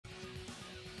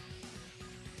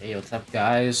Hey, what's up,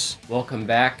 guys? Welcome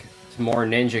back to more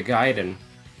Ninja Gaiden.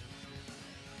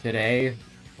 Today,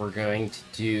 we're going to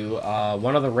do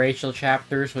one of the Rachel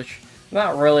chapters, which I'm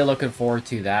not really looking forward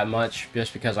to that much,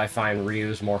 just because I find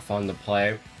Ryu's more fun to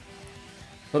play.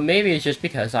 But maybe it's just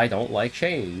because I don't like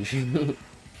change.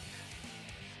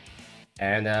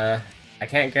 And, I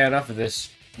can't get enough of this,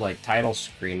 like, title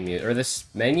screen music, or this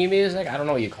menu music? I don't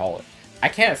know what you call it. I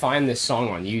can't find this song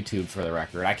on YouTube, for the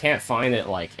record. I can't find it,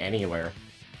 like, anywhere.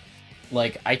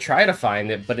 Like, I try to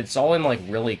find it, but it's all in, like,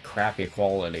 really crappy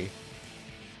quality.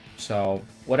 So,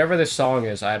 whatever this song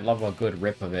is, I'd love a good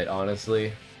rip of it,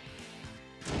 honestly.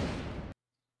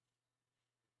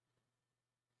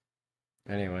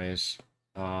 Anyways,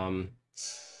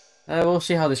 we'll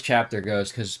see how this chapter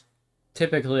goes, because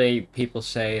typically people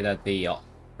say that the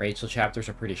Rachel chapters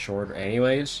are pretty short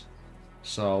anyways.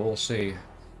 So, we'll see.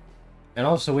 And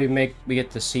also, we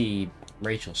get to see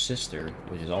Rachel's sister,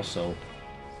 which is also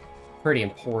pretty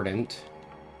important.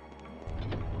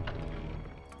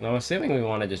 And I'm assuming we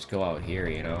want to just go out here,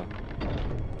 you know?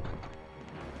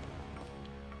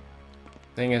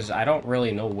 Thing is, I don't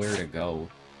really know where to go.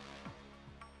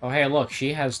 Oh, hey, look,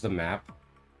 she has the map.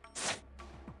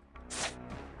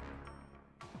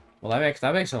 Well, that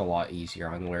makes it a lot easier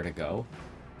on where to go.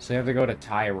 So you have to go to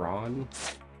Tyron.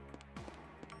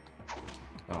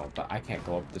 Oh, but I can't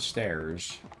go up the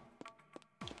stairs.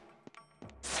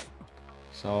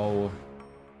 So,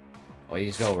 well, you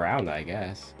just go around, I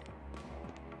guess.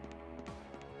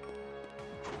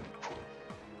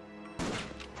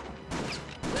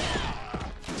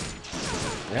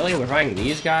 Really? We're fighting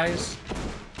these guys?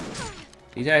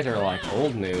 These guys are like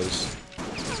old news.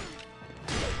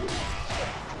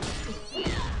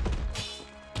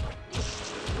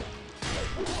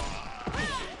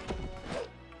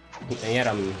 And yet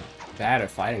I'm bad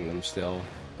at fighting them still,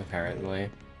 apparently.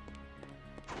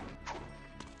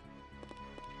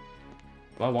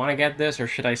 Do I want to get this, or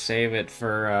should I save it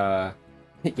for,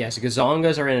 yes,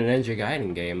 Gazongas are in a Ninja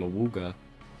Gaiden game, a Wooga.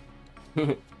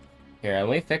 Here, let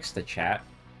me fix the chat.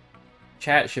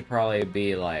 Chat should probably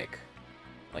be, like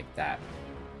that.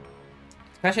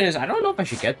 The question is, I don't know if I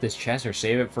should get this chest or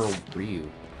save it for Ryu.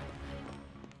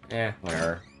 Eh,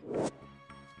 whatever.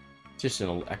 Just an,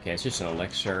 okay, it's just an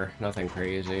elixir, nothing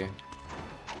crazy.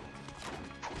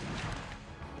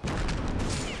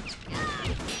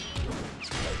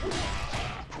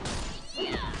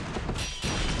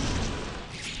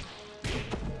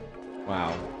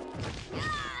 Wow.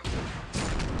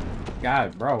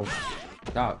 God, bro.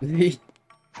 Stop. Hey,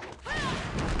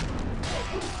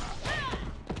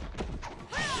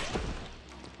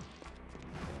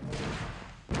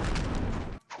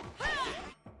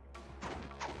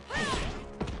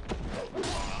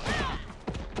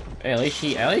 at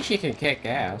least she can kick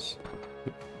ass.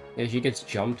 Yeah, she gets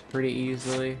jumped pretty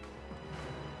easily.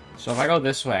 So if I go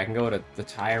this way, I can go to the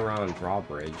Tyron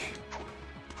drawbridge.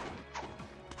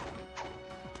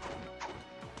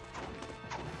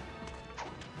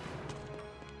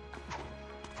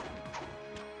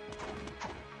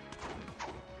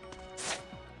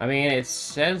 I mean, it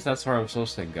says that's where I'm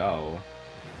supposed to go.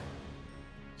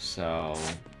 So,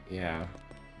 yeah.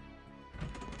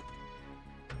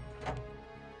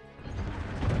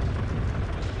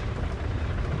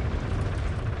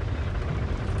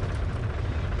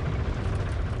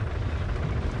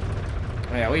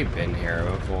 Oh, yeah, we've been here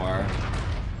before.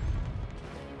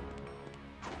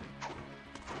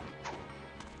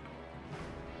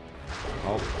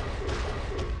 Oh.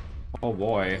 Oh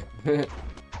boy.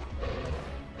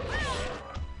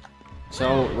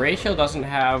 So, Rachel doesn't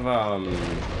have, what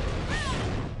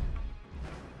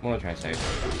am I trying to say?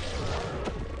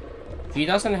 He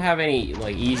doesn't have any,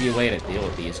 like, easy way to deal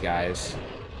with these guys.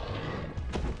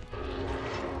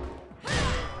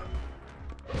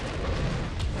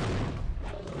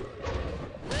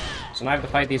 So now I have to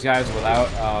fight these guys without,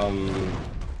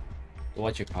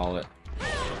 what you call it.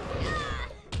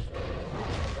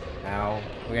 Ow.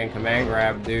 We're getting command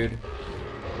grab, dude.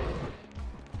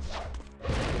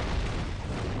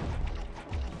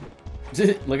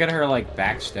 Look at her, like,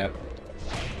 backstep.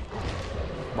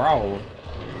 Bro.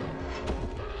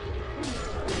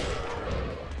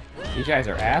 These guys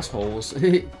are assholes.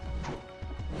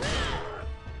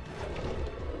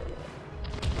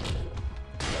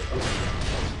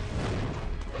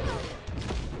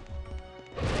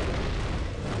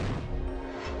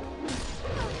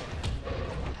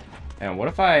 And what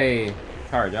if I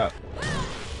charge up?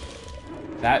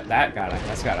 That's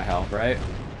gotta help, right?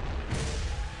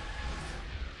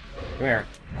 Come here.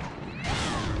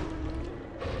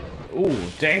 Ooh,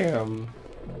 damn.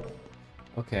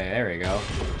 Okay, there we go.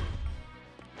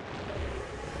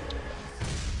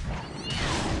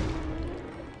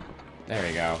 There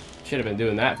we go. Should have been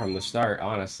doing that from the start,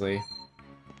 honestly.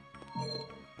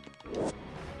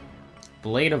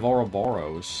 Blade of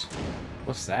Ouroboros.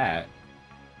 What's that?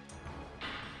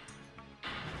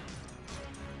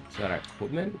 Is that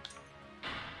equipment?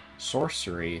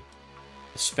 Sorcery.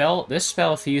 This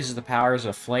spell fuses the powers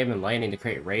of flame and lightning to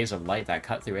create rays of light that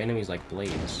cut through enemies like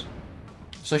blades.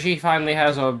 So she finally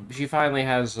has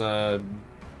a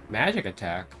magic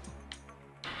attack.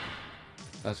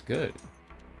 That's good.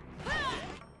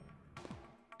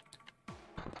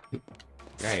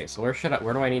 Right, so where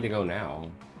do I need to go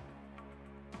now?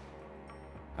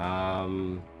 I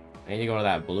need to go to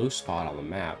that blue spot on the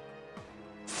map.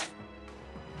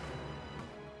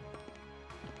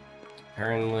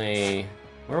 Apparently,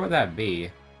 where would that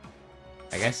be?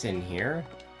 I guess in here?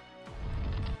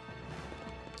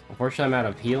 Unfortunately, I'm out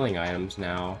of healing items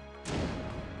now.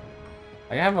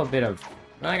 I have a bit of...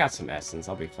 I got some essence,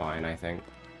 I'll be fine, I think.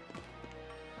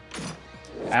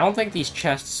 I don't think these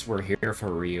chests were here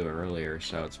for Ryu earlier,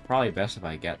 so it's probably best if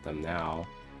I get them now.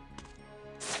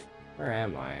 Where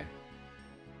am I?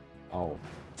 Oh.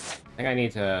 I think I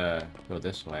need to go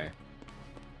this way.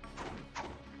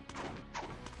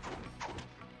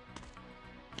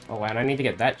 Oh, and I need to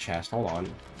get that chest. Hold on.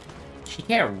 She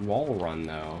can't wall run,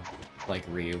 though, like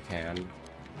Ryu can.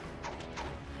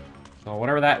 So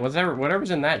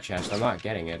whatever's in that chest, I'm not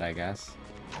getting it, I guess.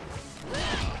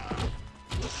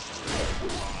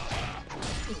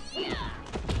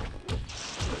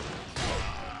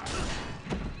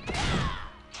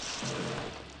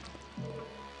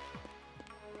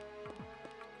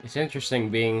 It's interesting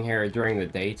being here during the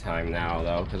daytime now,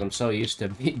 though, because I'm so used to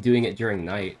doing it during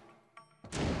night.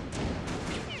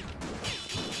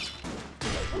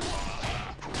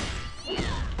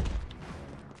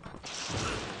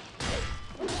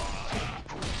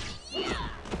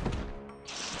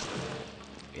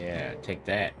 Yeah, take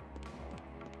that.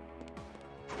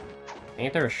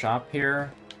 Ain't there a shop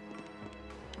here?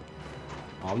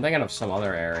 Oh, I'm thinking of some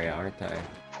other area, aren't I?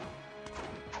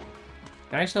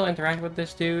 Can I still interact with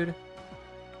this dude?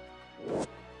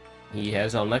 He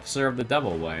has Elixir of the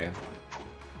Devil Way.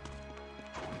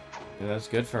 And that's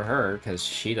good for her, because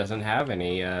she doesn't have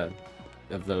any of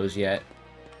those yet.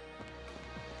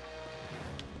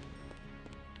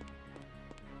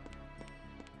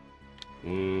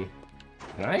 Can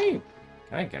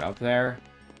I get up there?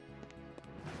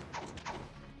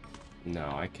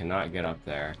 No, I cannot get up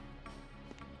there.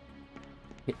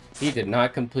 He did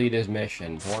not complete his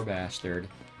mission, poor bastard.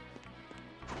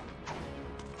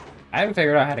 I haven't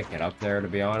figured out how to get up there, to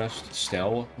be honest,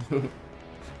 still.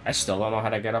 I still don't know how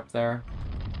to get up there.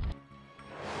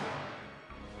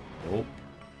 Nope.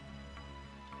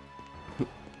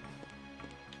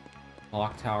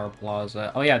 Clock Tower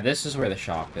Plaza. Oh yeah, this is where the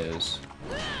shop is.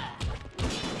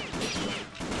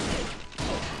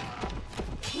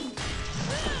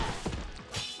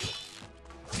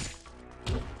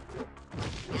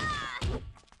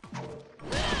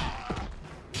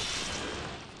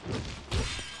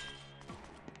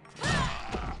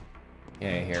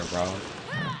 Yeah, here, bro.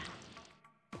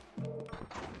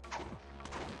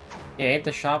 Yeah, ain't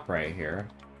the shop right here.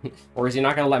 Or is he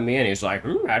not gonna let me in? He's like,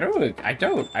 I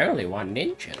only want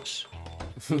ninjas.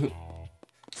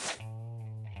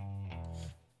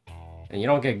 And you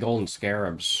don't get golden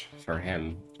scarabs for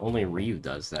him. Only Ryu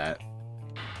does that.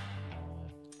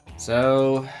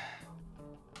 So...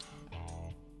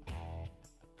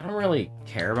 I don't really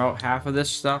care about half of this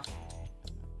stuff.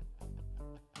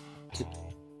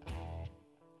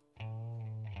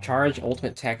 Charge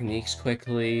ultimate techniques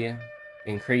quickly.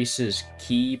 Increases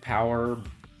ki power.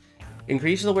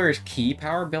 Increases the wearer's ki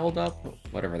power buildup.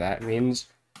 Whatever that means.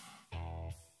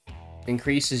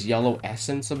 Increases yellow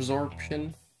essence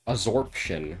absorption.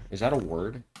 Absorption. Is that a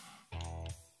word?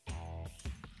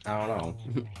 I don't know.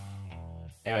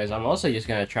 Anyways, I'm also just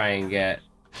gonna try and get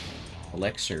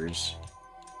elixirs.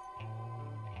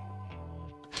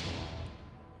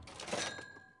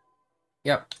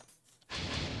 Yep.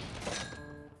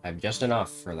 I have just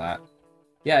enough for that.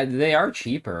 Yeah, they are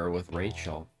cheaper with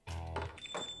Rachel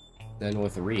than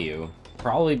with Ryu.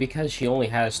 Probably because she only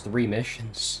has 3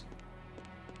 missions.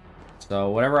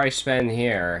 So whatever I spend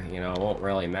here, you know, won't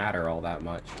really matter all that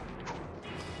much.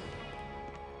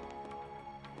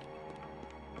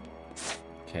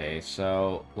 Okay,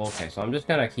 so I'm just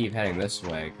gonna keep heading this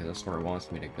way, because that's where it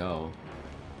wants me to go.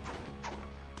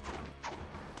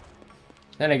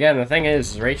 Then again, the thing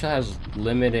is, Rachel has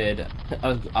limited...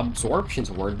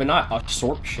 absorption's a word, but not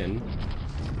absorption.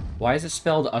 Why is it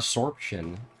spelled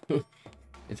absorption?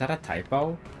 Is that a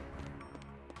typo?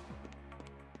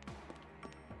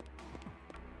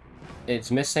 It's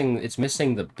missing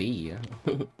the B.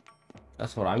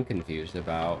 That's what I'm confused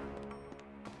about.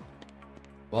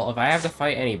 Well, if I have to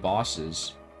fight any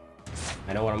bosses,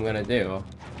 I know what I'm gonna do.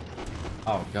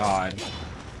 Oh god.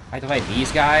 I have to fight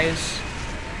these guys?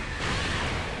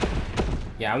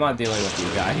 Yeah, I'm not dealing with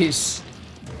you guys.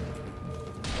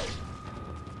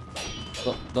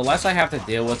 The less I have to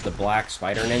deal with the black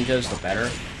spider ninjas, the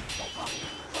better.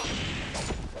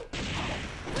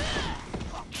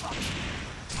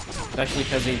 Especially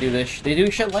because they do this. They do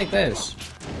shit like this.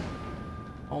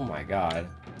 Oh my god.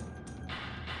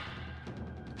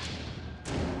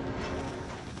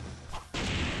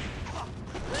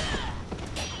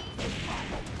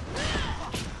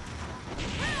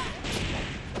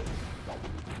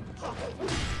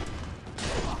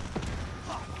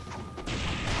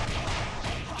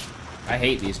 I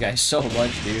hate these guys so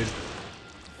much, dude.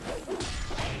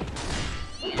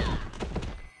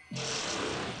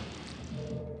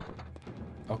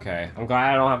 Okay, I'm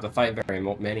glad I don't have to fight very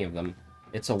many of them.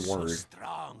 It's a word. So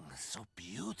strong, so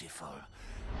beautiful.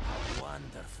 How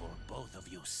wonderful both of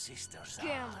you sisters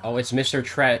are. Oh, it's Mr.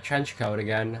 Trenchcoat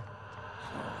again.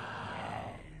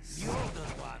 Yes. The older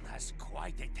one has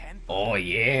quite a temper. Oh,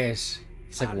 yes.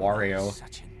 He's like Wario.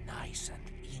 Such a nice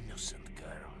and innocent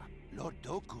girl. Lord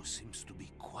Doku seems to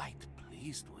be quite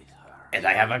pleased with her. And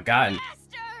I have a gun.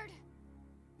 Bastard!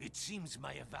 It seems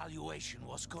my evaluation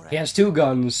was correct. He has 2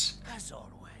 guns. As always.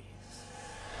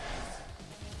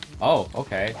 Oh,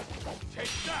 okay. Take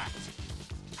that.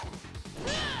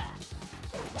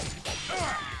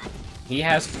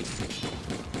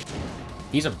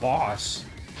 He's a boss.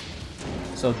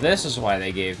 So this is why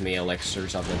they gave me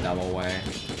elixirs of the devil way.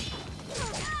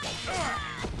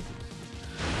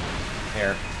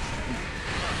 Here.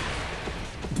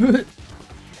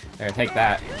 There, take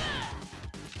that.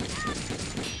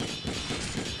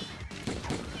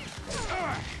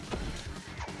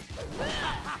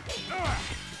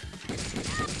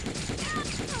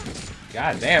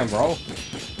 God damn, bro.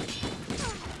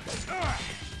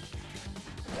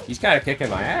 He's kind of kicking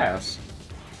my ass.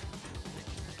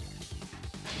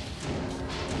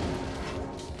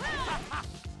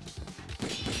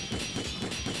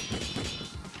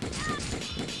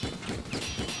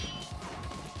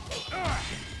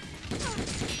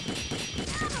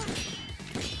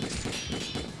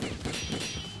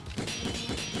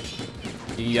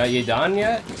 You done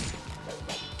yet?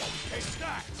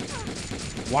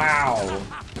 Wow.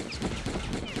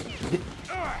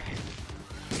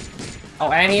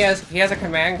 Oh, and he has a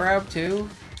command grab too?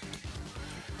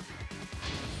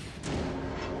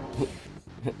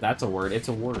 That's a word. It's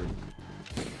a word.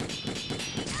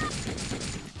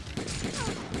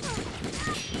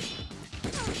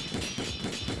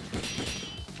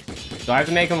 Do I have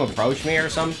to make him approach me or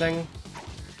something?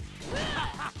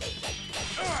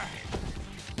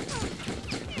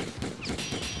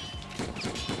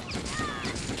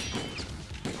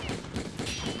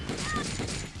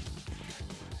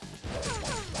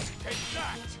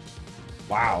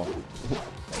 Wow.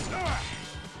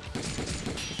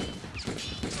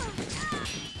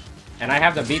 And I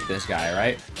have to beat this guy,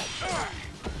 right?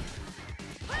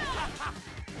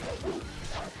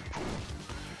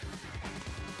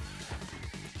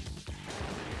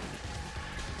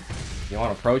 You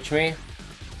want to approach me?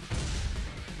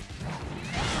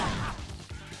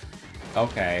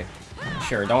 Okay.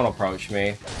 Sure, don't approach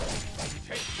me.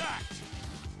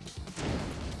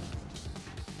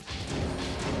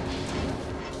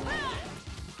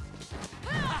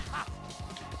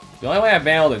 The only way I've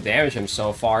been able to damage him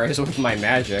so far is with my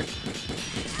magic.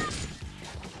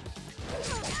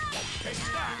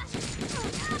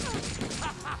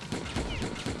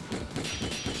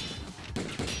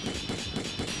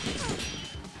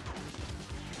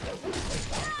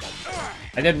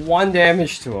 I did 1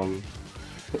 damage to him.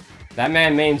 That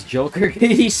man means Joker.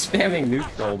 He's spamming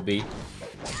neutral beat.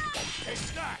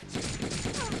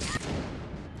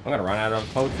 I'm gonna run out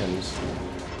of potions.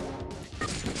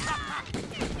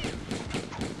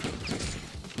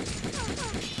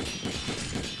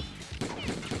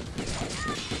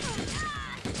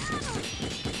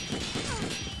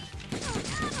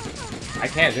 I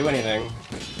can't do anything.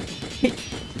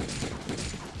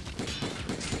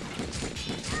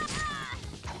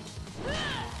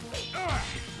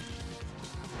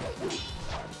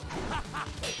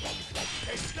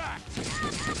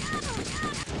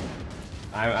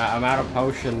 I'm out of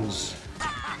potions.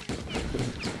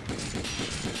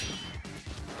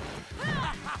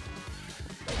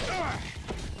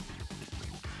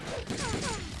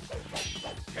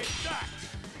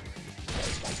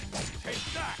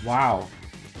 Wow.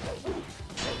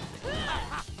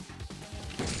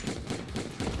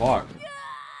 Fuck.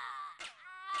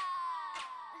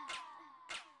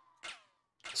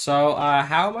 So,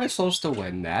 how am I supposed to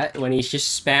win that when he's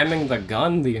just spamming the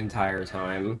gun the entire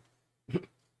time?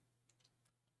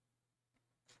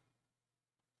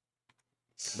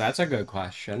 That's a good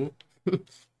question. I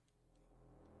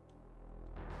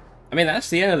mean,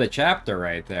 that's the end of the chapter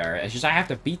right there. It's just I have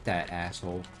to beat that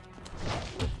asshole.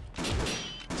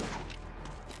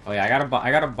 Oh yeah, I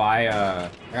gotta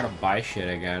buy shit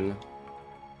again.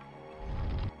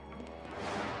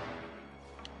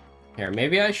 Here,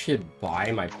 maybe I should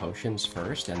buy my potions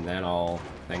first, and then I'll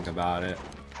think about it.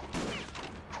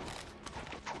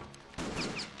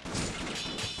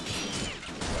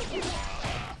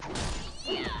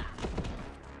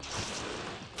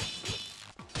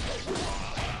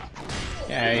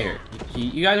 Yeah, here.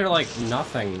 You guys are like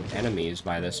nothing enemies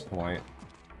by this point.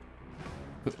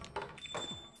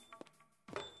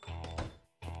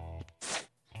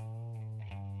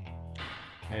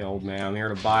 Hey, old man, I'm here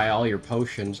to buy all your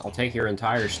potions. I'll take your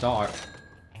entire stock.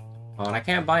 Oh, and I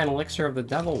can't buy an elixir of the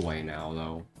devil way now,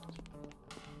 though.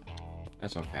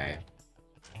 That's okay.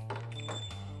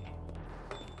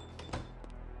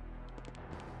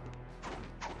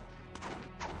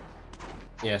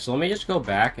 Yeah, so let me just go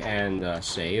back and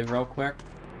save real quick.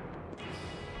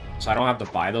 So I don't have to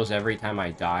buy those every time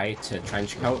I die to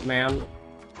Trenchcoat Man.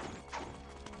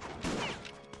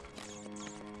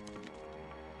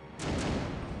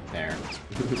 There.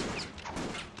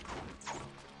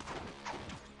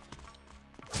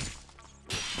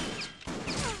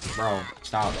 Bro,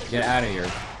 stop. Get out of here.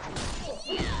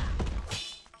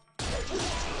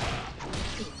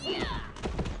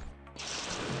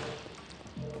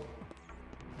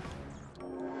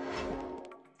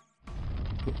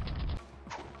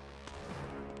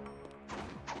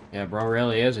 Yeah, bro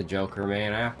really is a Joker,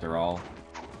 man, after all.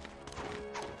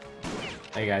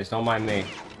 Hey guys, don't mind me.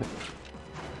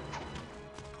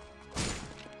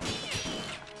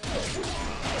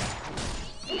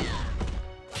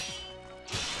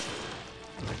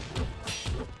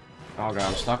 Oh god,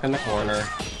 I'm stuck in the corner.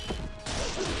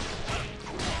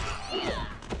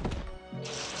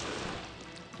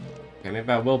 Okay,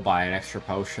 maybe I will buy an extra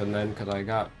potion then, because I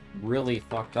got really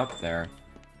fucked up there.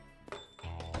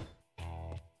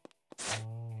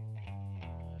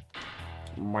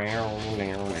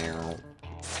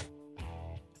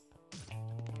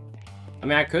 I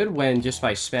mean, I could win just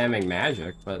by spamming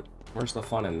magic, but where's the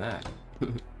fun in that?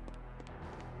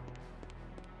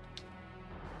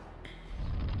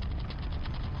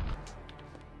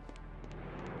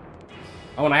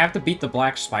 Oh, and I have to beat the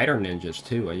black spider ninjas,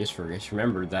 too. I just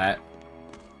remembered that.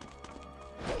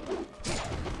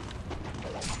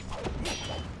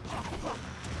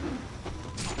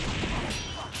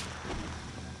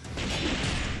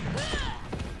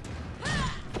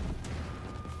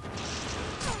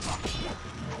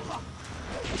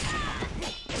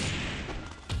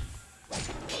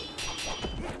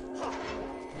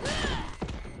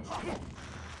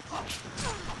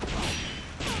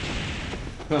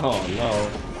 Oh no,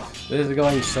 this is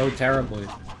going so terribly.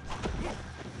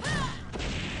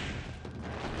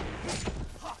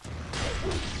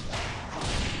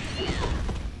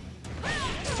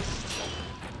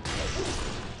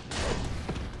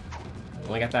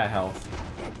 Only got that health.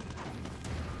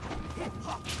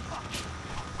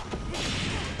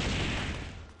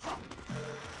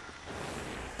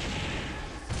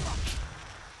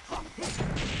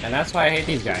 And that's why I hate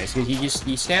these guys, because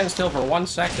you stand still for 1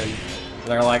 second.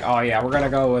 They're like, oh yeah, we're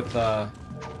gonna go with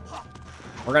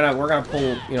we're gonna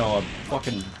pull, you know, a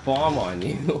fucking bomb on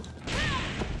you.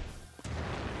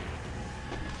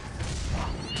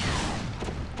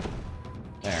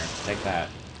 There, take that.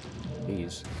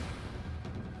 Please.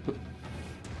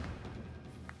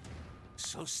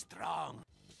 So strong.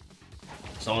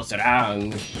 So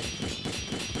strong.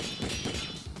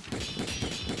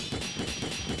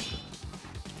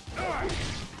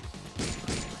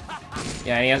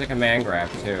 Yeah, and he has a command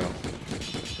grab, too.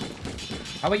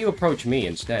 How about you approach me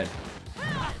instead?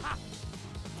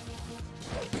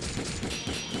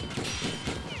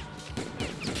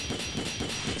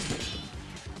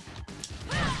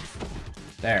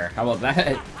 There, how about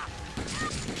that?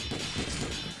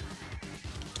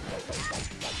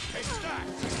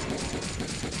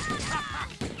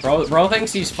 Bro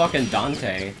thinks he's fucking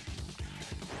Dante.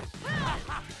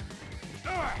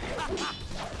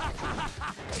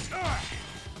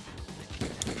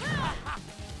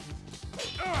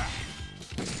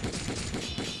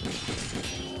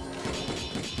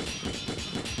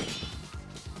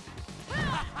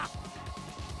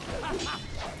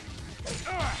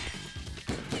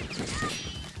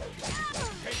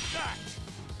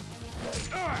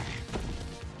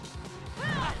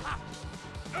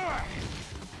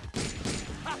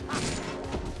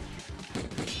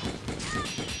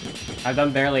 I've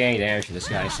done barely any damage to this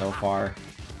guy so far.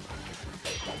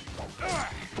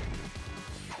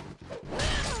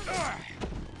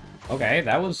 Okay,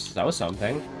 that was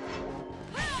something.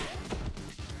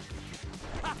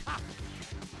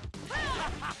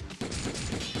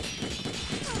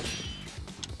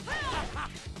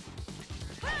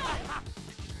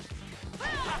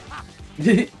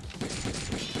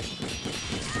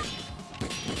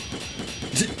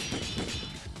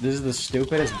 This is the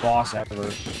stupidest boss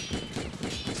ever.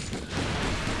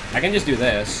 I can just do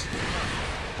this.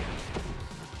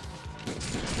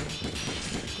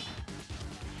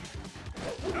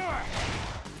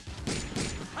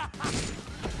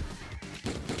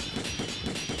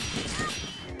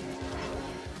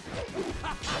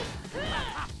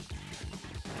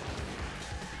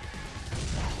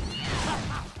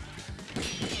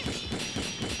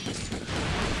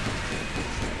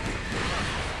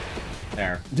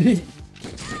 There.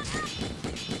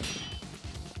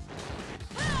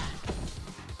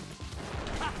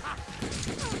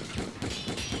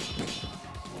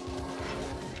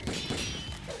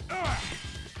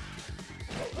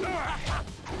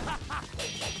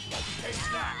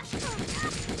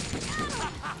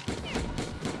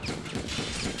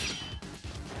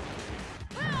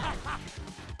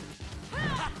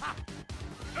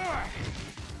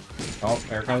 Oh,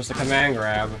 there comes the command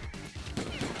grab.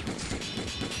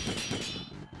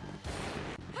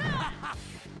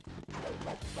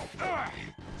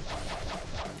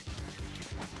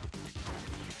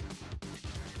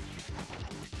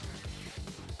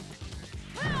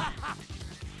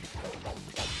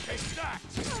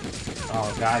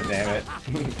 Oh, god damn it.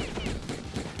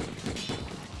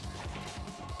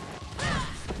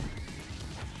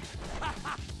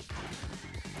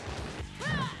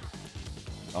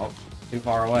 Oh, too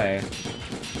far away.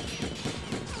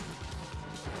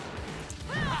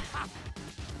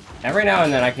 Every now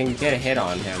and then I can get a hit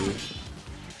on him.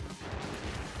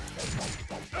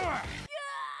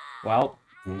 Well,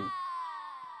 it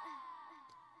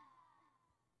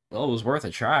was worth a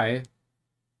try.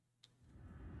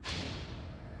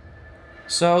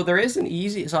 So there is an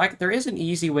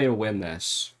easy way to win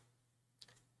this.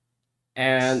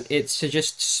 And it's to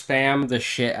just spam the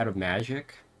shit out of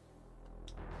magic.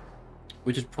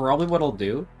 Which is probably what I'll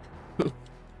do.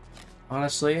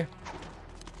 Honestly.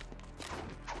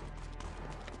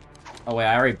 Oh wait,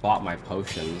 I already bought my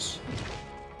potions.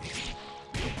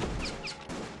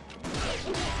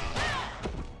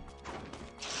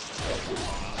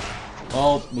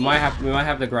 Well, we might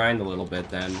have to grind a little bit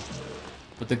then.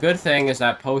 But the good thing is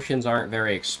that potions aren't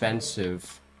very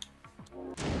expensive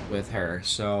with her,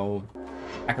 so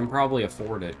I can probably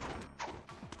afford it.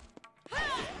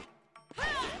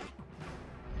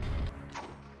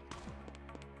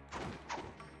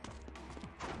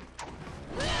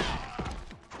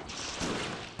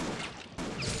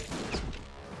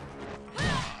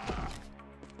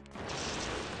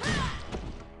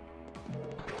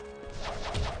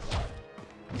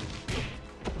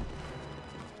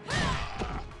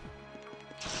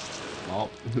 Well,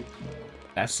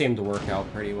 that seemed to work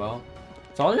out pretty well.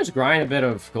 So I'll just grind a bit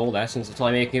of gold essence until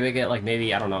I get like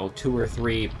maybe, I don't know, 2 or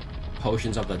 3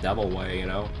 potions of the devil way, you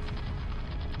know?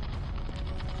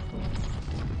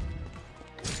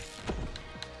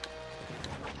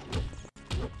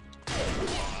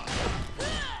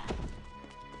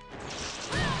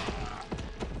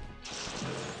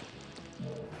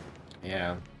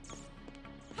 Yeah.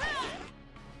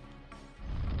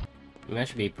 And that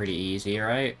should be pretty easy,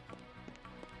 right?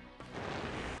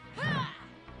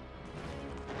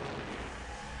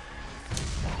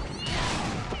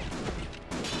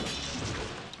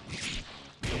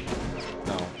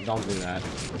 No, don't do that.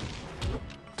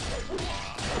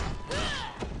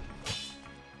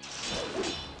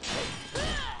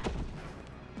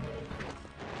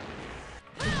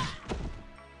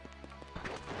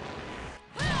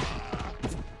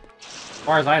 As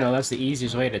far as I know, that's the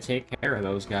easiest way to take care of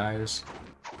those guys.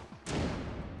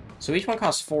 So each one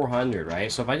costs 400,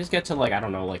 right? So if I just get to, like, I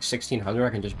don't know, like 1600, I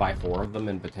can just buy 4 of them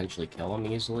and potentially kill them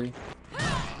easily.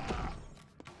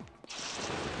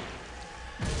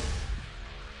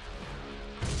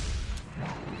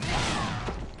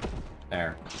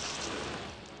 There.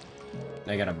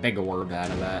 I got a big orb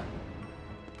out of that.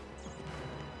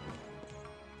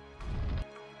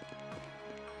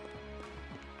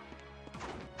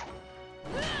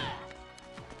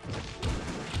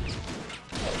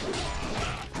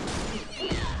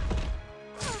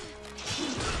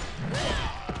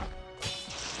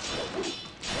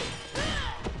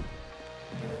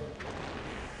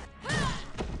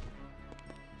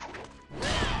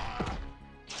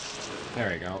 There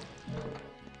we go.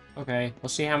 Okay,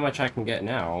 let's see how much I can get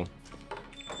now.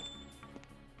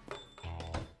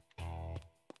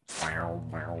 Wow,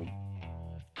 wow.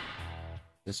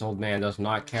 This old man does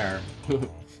not care.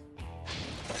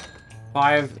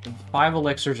 Five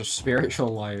elixirs of spiritual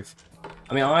life.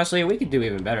 I mean, honestly, we could do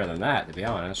even better than that, to be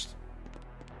honest.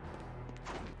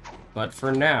 But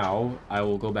for now, I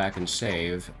will go back and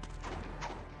save.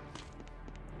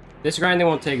 This grinding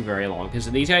won't take very long,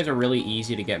 because these guys are really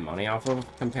easy to get money off of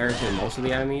compared to most of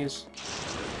the enemies.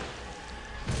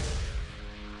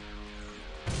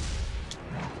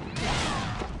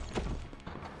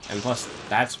 And plus,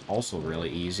 that's also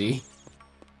really easy.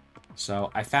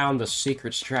 So, I found the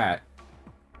secret strat.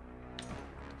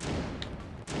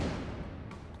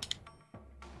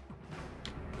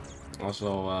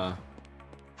 Also,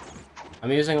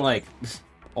 I'm using, like,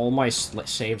 all my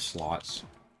save slots.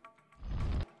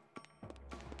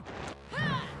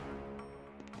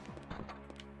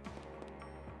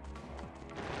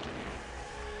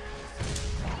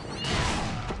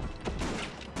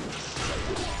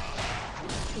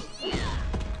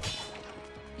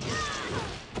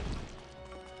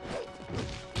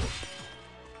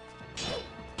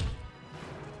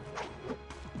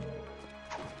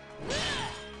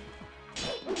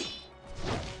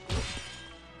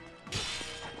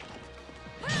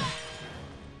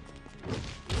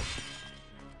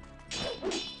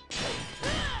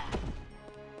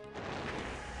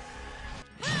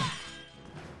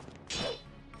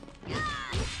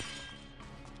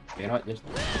 You know what, just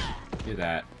do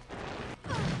that.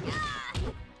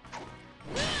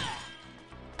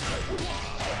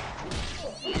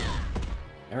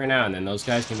 Every now and then, those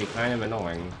guys can be kind of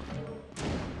annoying.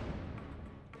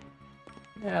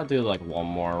 Yeah, I'll do like one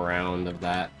more round of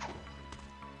that.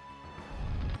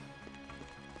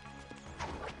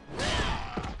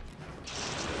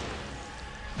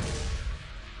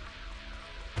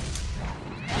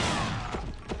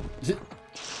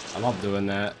 I love doing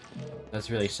that. That's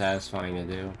really satisfying to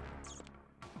do.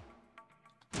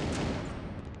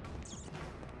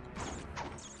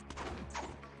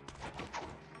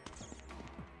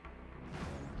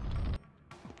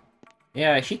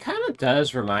 Yeah, she kind of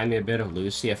does remind me a bit of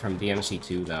Lucia from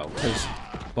DMC2, though, because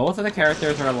both of the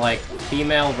characters are, like,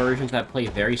 female versions that play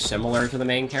very similar to the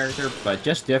main character, but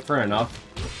just different enough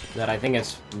that I think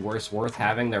it's worth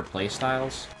having their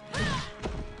playstyles.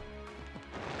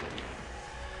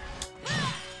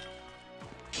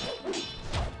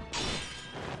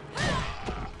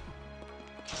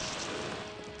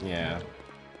 Yeah.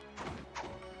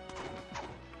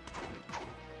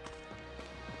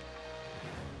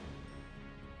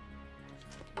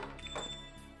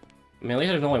 I mean, at least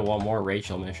there's only one more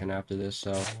Rachel mission after this,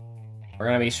 so... We're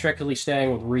gonna be strictly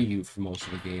staying with Ryu for most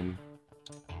of the game.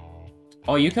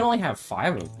 Oh, you can only have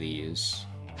 5 of these.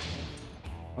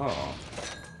 Oh.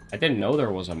 I didn't know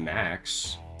there was a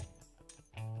max.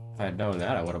 If I had known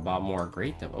that, I would have bought more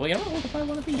Great Devil. Well, you know what? What if I buy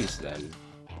one of these, then?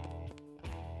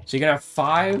 So you can have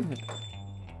 5,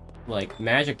 like,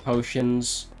 magic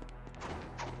potions,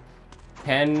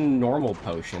 10 normal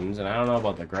potions, and I don't know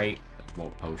about the Great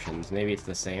potions. Maybe it's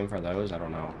the same for those, I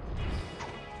don't know.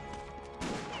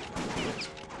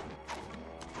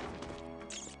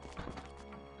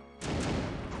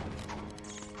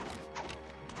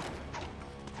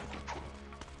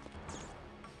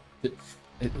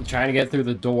 Trying to get through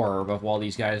the door, but while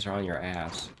these guys are on your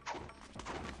ass.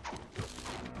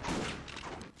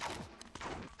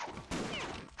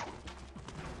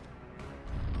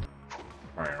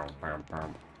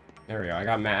 There we go. I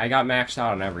got maxed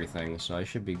out on everything, so I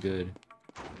should be good.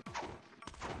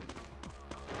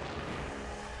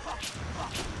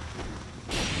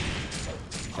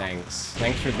 Thanks.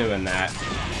 Thanks for doing that.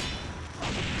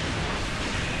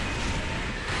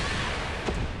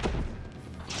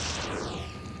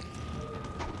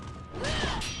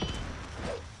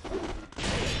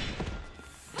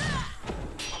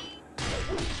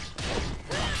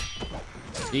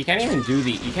 You can't even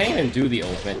do the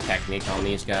ultimate technique on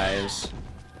these guys.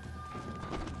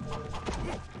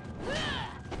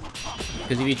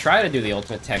 Because if you try to do the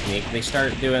ultimate technique, they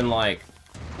start doing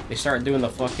the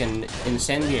fucking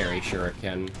incendiary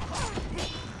shuriken.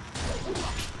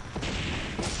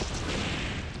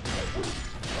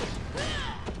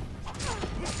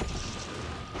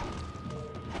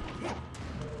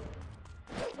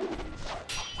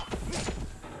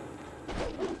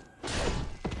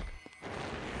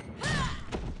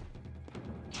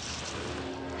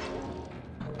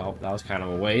 Oh, that was kind of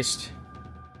a waste.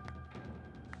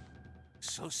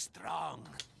 So strong.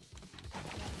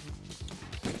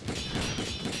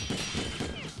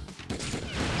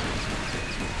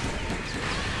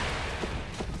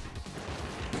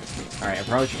 Alright,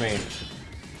 approach me.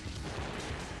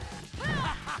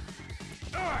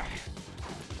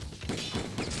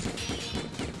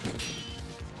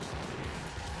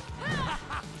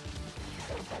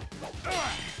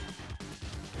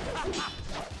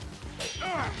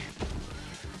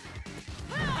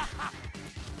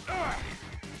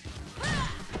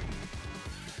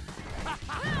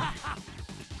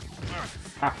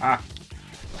 Haha.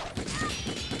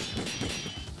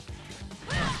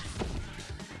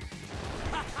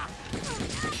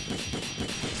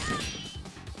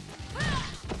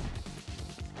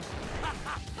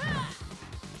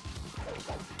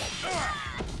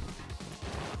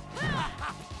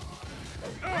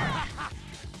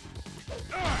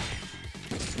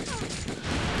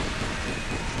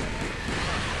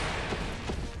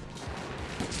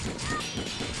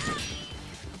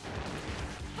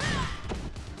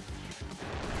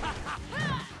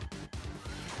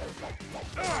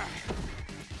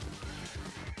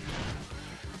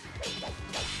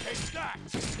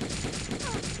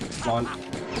 Come on.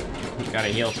 Gotta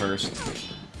heal first.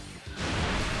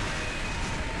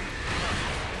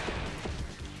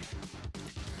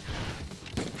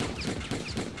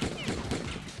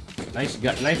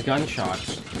 Nice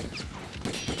gunshots.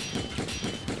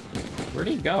 Where'd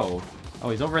he go? Oh,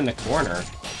 he's over in the corner.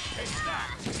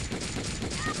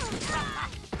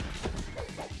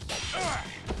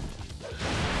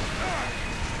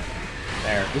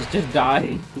 There, just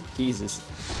die. Jesus.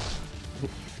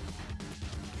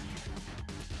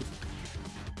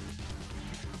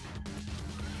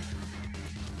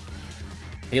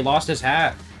 He lost his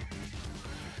hat.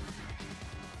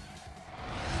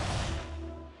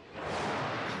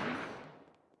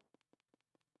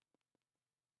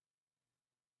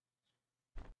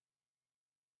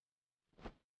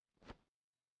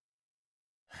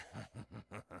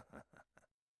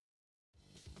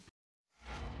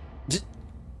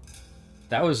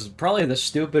 That was probably the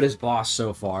stupidest boss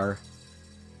so far.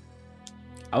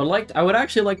 I would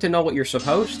actually like to know what you're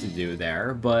supposed to do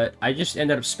there, but I just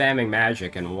ended up spamming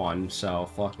magic and won, so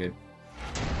fuck it.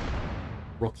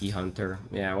 Rookie hunter.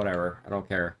 Yeah, whatever. I don't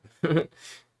care. That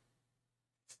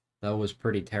was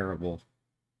pretty terrible.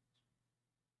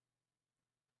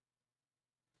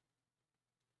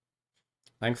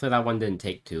 Thankfully that one didn't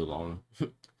take too long.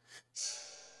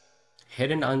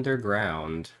 Hidden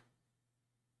underground.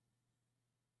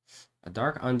 A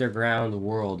dark underground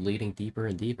world leading deeper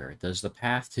and deeper. Does the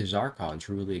path to Zarkon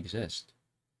truly exist?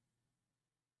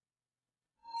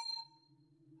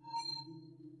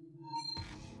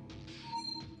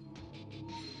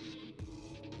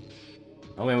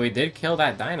 I mean, we did kill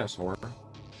that dinosaur.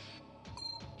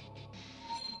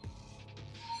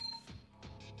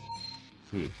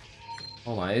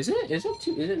 Hold on, is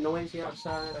it noisy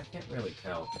outside? I can't really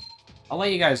tell. I'll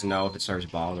let you guys know if it starts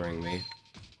bothering me.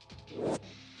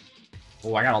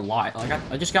 Oh, I got a lot.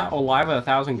 I just got Alive with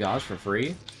 1,000 gods for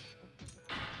free.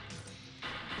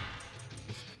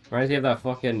 Reminds me of that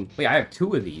fucking... Wait, I have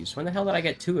 2 of these. When the hell did I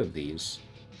get 2 of these?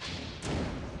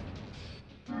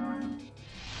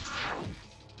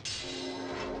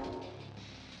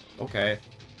 Okay.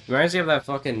 Reminds me of that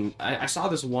fucking... I saw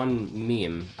this one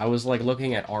meme. I was, like,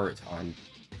 looking at art on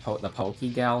the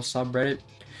Pokegal subreddit,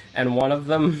 and one of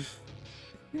them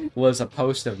was a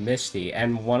post of Misty,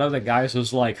 and one of the guys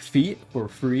was like, feet for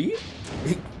free?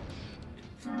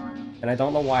 And I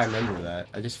don't know why I remember that.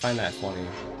 I just find that funny.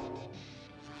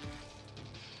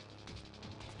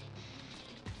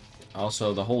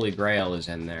 Also, the Holy Grail is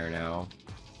in there now.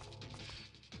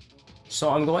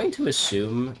 So I'm going to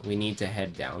assume we need to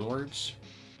head downwards.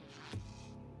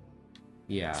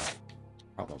 Yeah,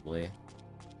 probably.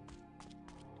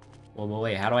 Well, but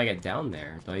wait, how do I get down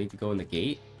there? Do I need to go in the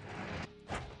gate?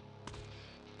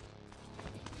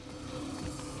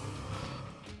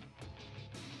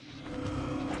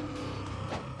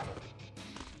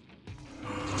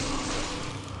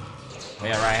 Oh,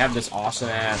 yeah, right, I have this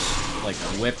awesome-ass, like,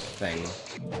 whip thing.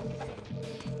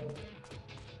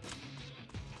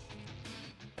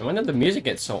 And when did the music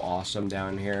get so awesome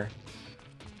down here?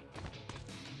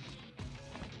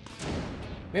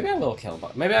 Maybe I will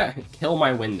kill... Maybe I kill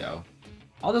my window.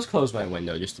 I'll just close my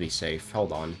window just to be safe.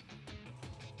 Hold on.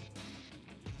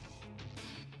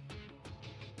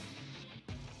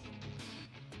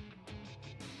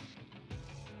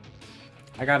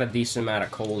 I got a decent amount of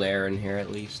cold air in here,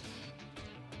 at least.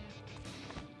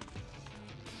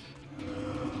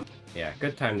 Yeah,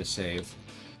 good time to save.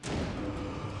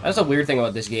 That's a weird thing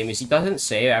about this game, is he doesn't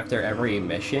save after every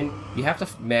mission. You have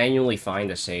to manually find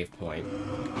a save point.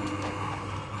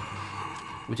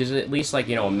 Which is at least, like,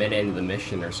 you know, a minute into the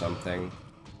mission or something.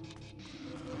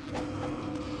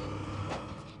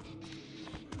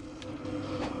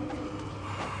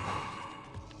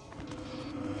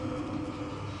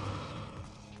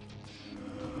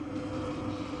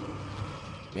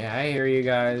 Yeah, I hear you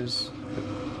guys.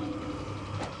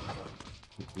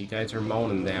 You guys are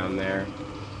moaning down there.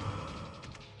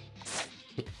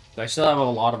 Do I still have a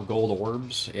lot of gold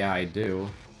orbs? Yeah, I do.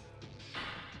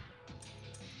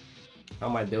 How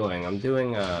am I doing? I'm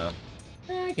doing, I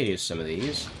could use some of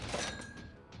these.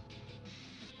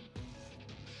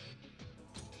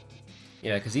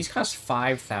 Yeah, because these cost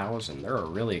 5,000. They're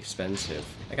really expensive.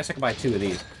 I guess I could buy 2 of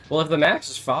these. Well, if the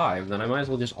max is 5, then I might as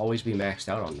well just always be maxed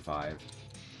out on 5.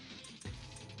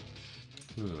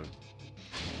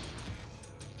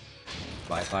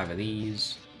 Buy 5 of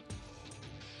these.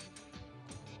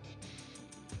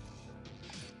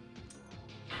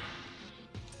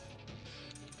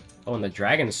 Oh, and the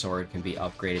dragon sword can be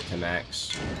upgraded to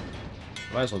max.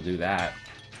 Might as well do that.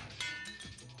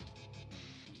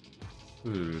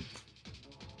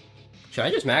 Should I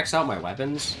just max out my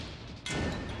weapons?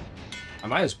 I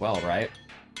might as well, right?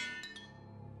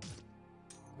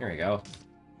 There we go.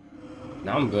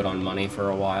 Now I'm good on money for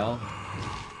a while.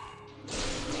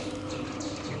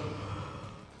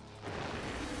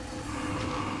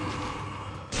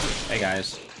 Hey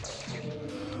guys.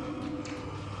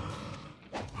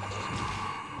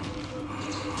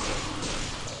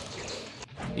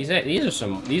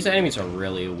 These enemies are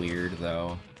really weird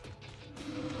though.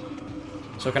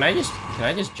 So can I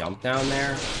just jump down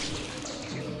there?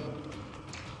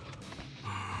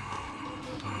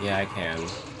 Yeah, I can.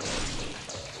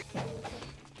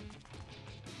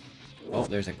 Oh,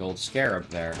 there's a gold scarab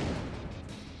there.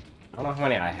 I don't know how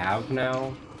many I have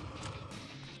now,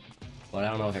 but I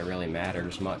don't know if it really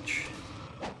matters much.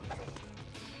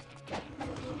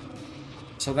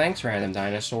 So thanks, Random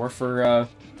Dinosaur, for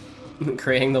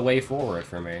creating the way forward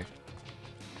for me.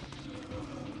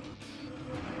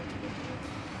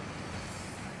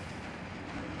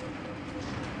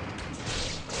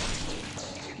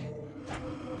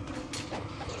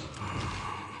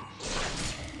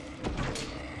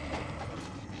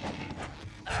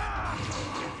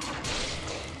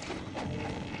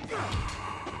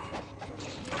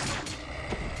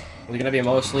 Is it gonna be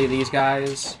mostly these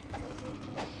guys?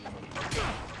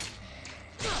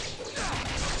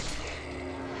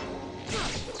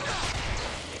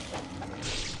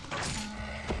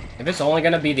 If it's only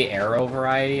gonna be the arrow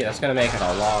variety, that's gonna make it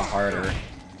a lot harder.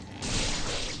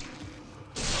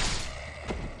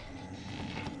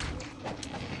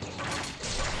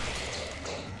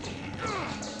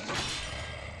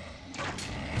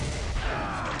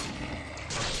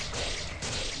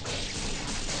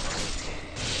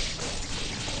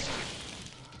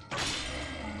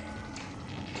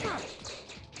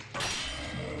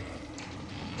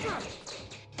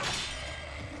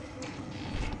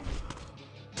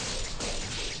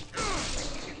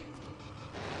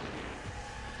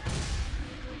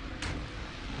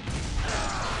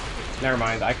 Never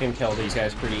mind, I can kill these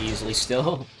guys pretty easily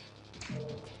still.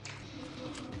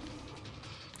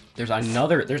 There's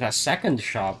a second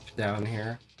shop down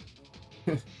here.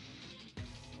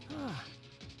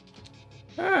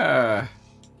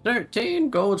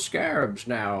 13 gold scarabs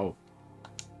now.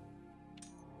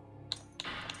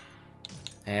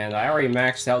 And I already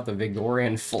maxed out the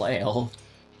Vigorian flail.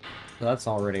 So that's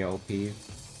already OP.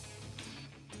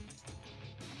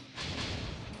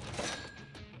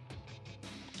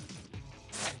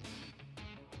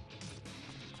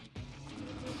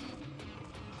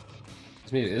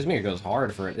 This music goes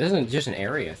hard for it. This isn't just an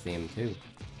area theme, too.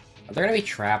 Are there gonna be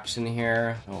traps in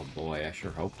here? Oh boy, I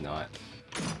sure hope not.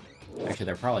 Actually,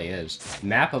 there probably is.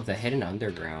 Map of the Hidden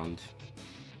Underground.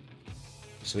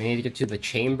 So we need to get to the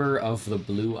Chamber of the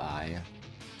Blue Eye.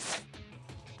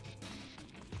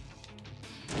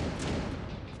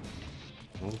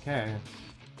 Okay.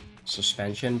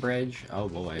 Suspension bridge? Oh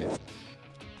boy.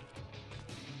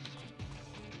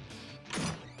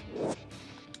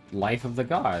 Life of the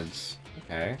Gods.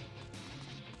 Okay.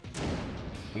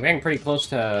 I'm getting pretty close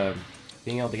to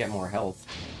being able to get more health.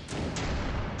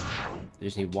 I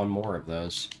just need one more of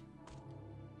those.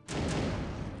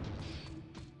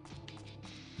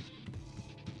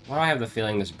 Why do I have the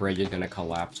feeling this bridge is gonna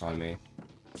collapse on me?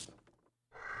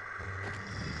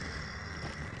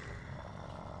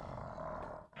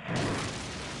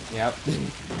 Yep.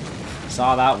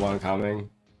 Saw that one coming.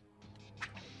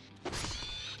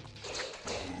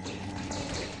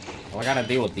 Oh, I gotta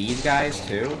deal with these guys,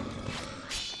 too?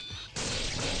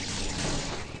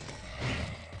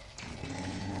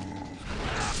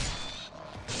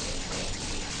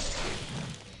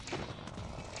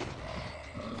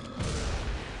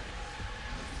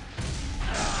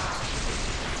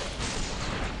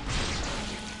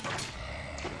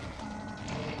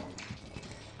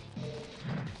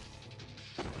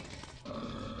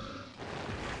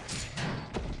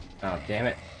 Oh, damn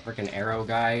it. Frickin' arrow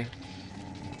guy.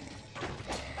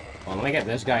 Well, let me get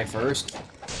this guy first.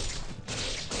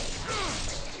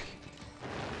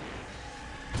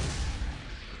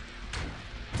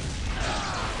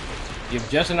 You have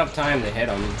just enough time to hit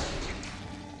him.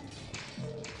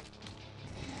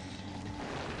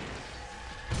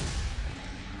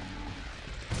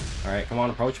 Alright, come on,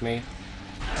 approach me.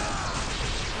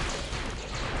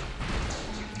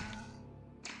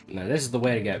 Now, this is the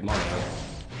way to get money.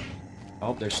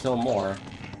 Oh, there's still more.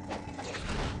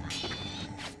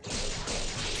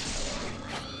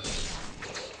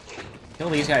 Kill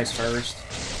these guys first.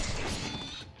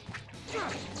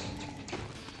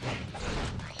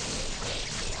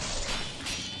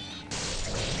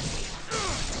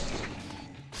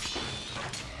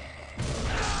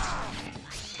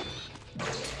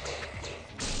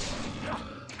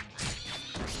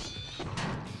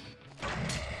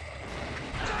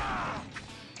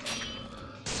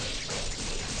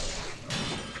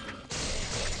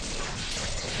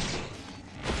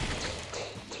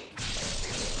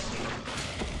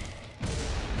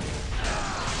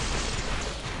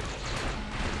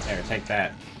 There, take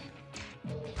that.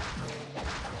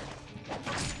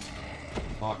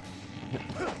 Fuck.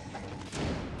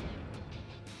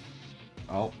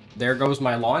 Oh, there goes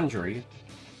my laundry.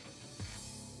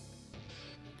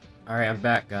 Alright, I'm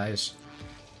back, guys.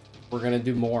 We're gonna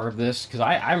do more of this, because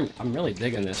I'm really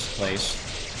digging this place.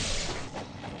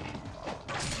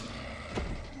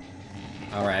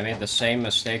 Alright, I made the same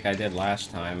mistake I did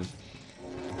last time.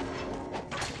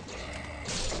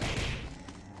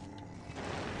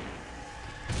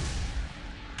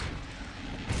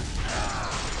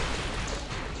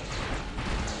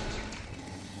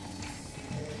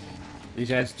 These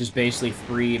guys just basically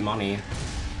free money.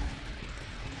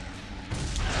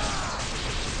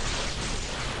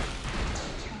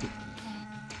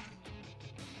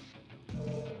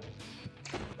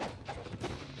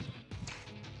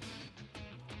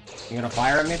 You gonna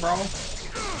fire at me, bro?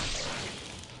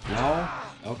 No?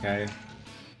 Okay.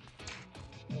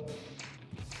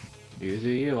 You do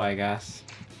you, I guess.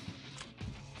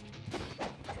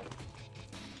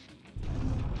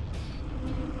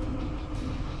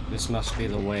 This must be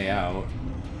the way out.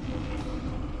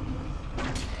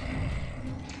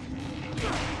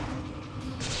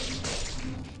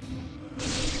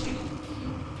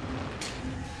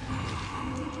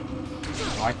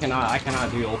 Oh, I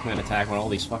cannot do ultimate attack when all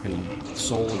these fucking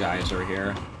soul guys are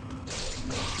here.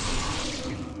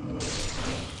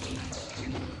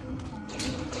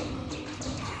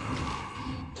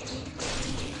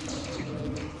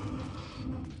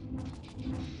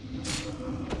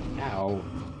 Ow.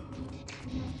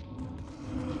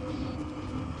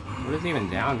 What is even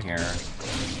down here?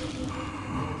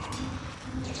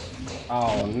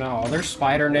 Oh no, there's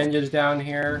spider ninjas down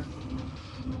here.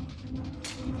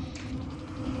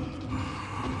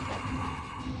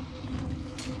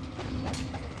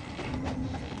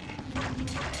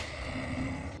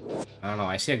 I don't know,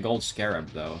 I see a gold scarab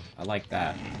though. I like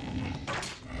that.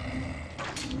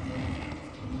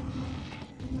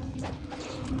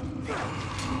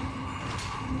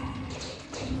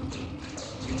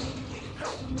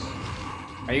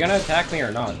 Are you gonna attack me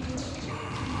or not?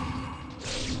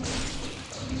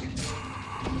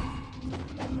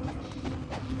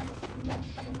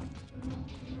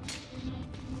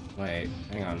 Wait,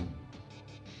 hang on.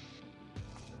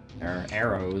 There are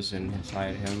arrows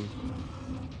inside him.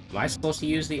 Am I supposed to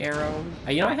use the arrow?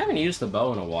 You know, I haven't used the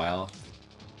bow in a while.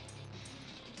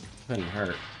 Couldn't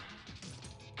hurt.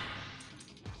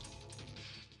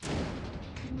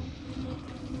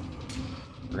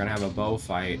 We're gonna have a bow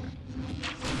fight.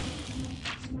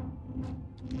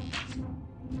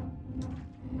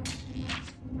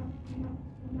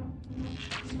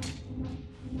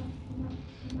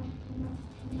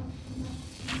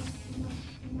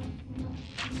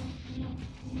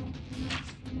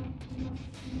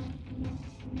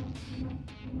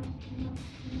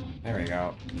 There we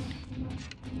go.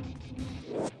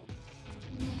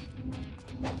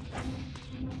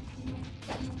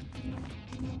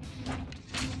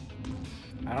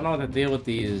 I don't know what the deal with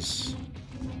these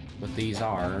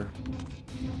are.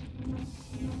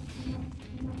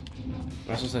 Am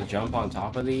I supposed to jump on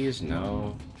top of these?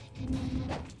 No.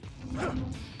 I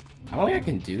don't think I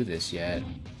can do this yet.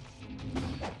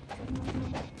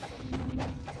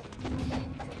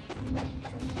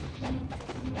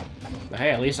 But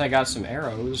hey, at least I got some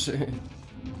arrows.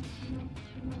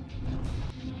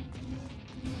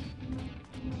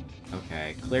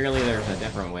 Okay, clearly there's a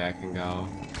different way I can go.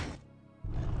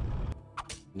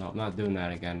 No, I'm not doing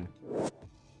that again.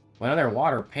 When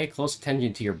underwater, pay close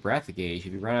attention to your breath gauge.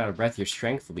 If you run out of breath, your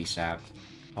strength will be sapped.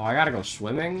 Oh, I gotta go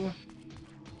swimming?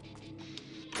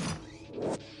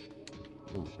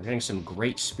 Ooh, we're getting some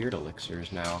great spirit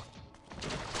elixirs now.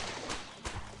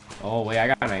 Oh, wait, I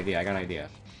got an idea, I got an idea.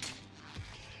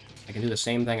 I can do the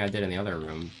same thing I did in the other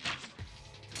room.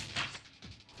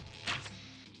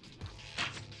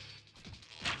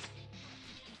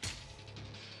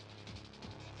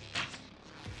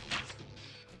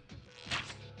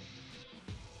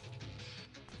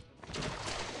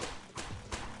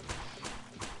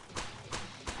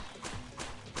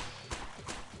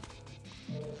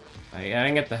 I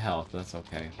didn't get the health, that's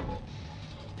okay.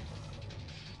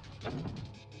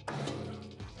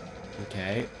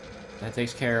 Okay. That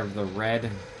takes care of the red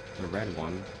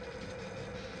one.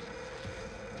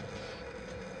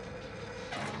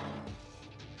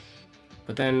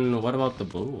 But then, what about the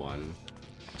blue one?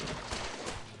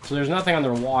 So there's nothing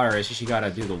underwater, it's just you gotta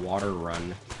do the water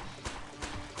run.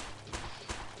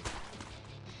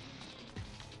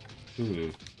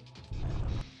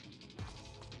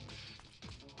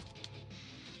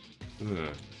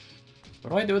 What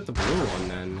do I do with the blue one,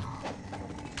 then?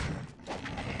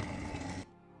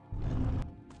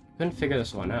 Couldn't figure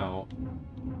this one out.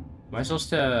 Am I supposed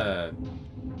to...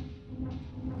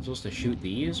 shoot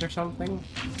these or something?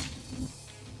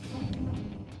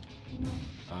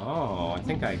 Oh, I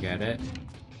think I get it.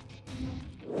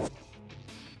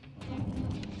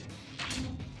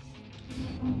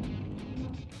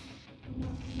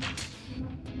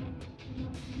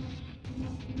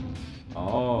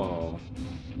 Oh.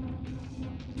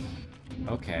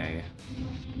 Okay.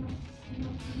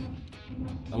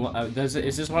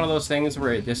 Is this one of those things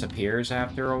where it disappears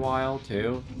after a while,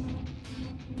 too?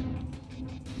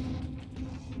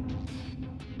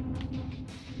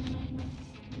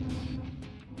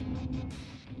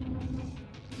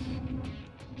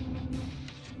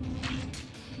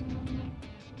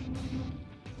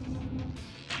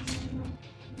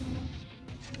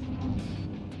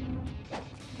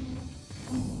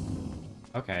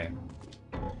 Okay.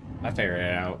 I figured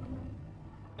it out.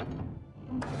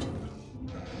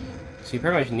 So you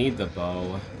pretty much need the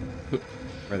bow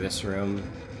for this room.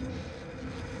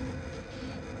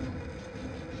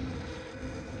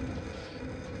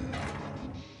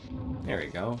 There we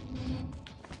go.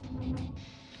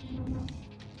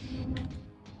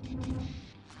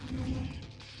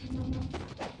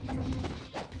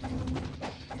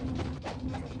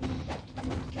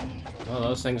 Well,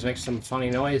 those things make some funny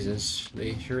noises.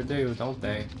 They sure do, don't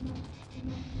they?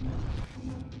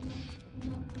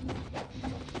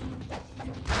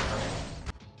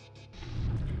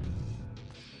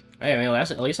 Hey, I mean,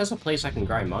 at least that's a place I can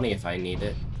grind money if I need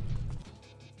it.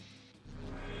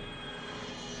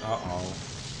 Uh-oh.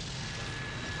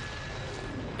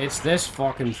 It's this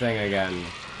fucking thing again.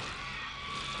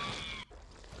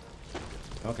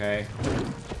 Okay.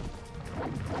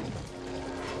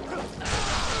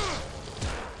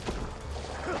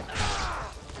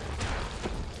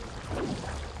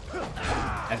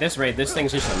 At this rate, this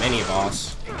thing's just a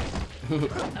mini-boss.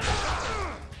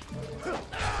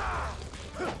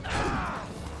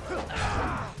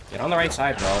 Get on the right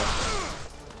side, bro.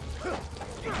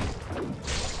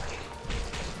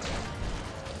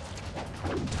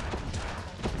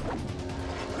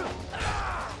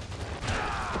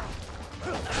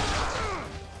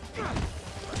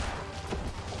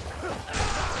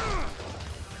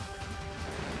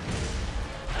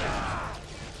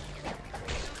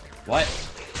 What?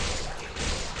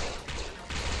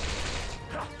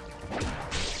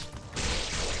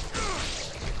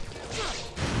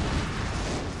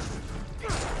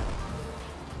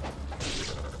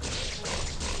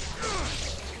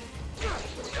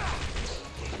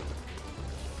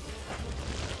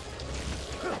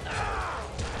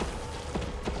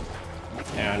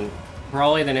 And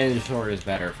probably the ninja sword is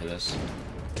better for this.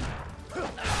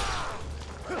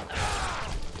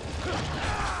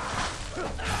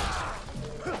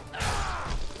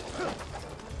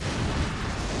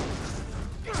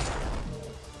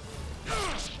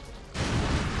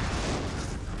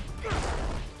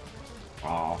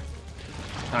 Oh,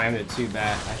 timed it too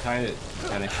bad. I timed it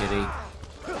kind of shitty.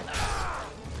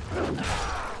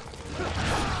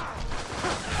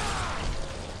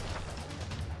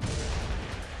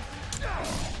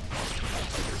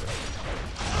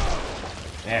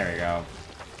 There we go.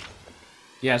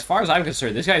 Yeah, as far as I'm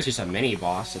concerned, this guy's just a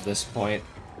mini-boss at this point.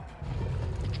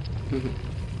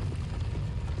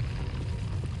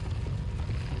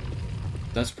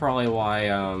 That's probably why,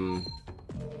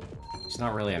 he's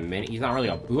not really a he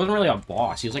wasn't really a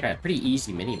boss. He was like a pretty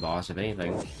easy mini-boss, if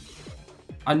anything.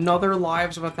 Another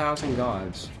Lives of 1,000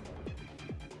 Gods.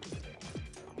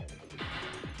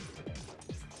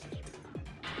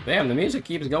 Damn, the music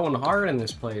keeps going hard in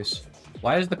this place.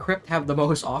 Why does the crypt have the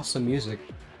most awesome music?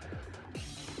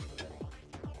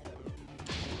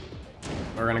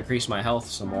 We're gonna increase my health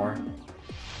some more.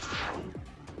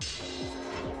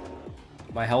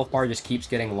 My health bar just keeps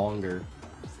getting longer.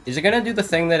 Is it gonna do the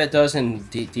thing that it does in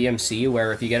DMC,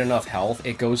 where if you get enough health,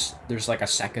 it goes, there's like a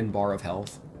second bar of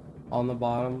health on the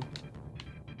bottom?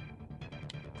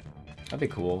 That'd be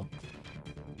cool.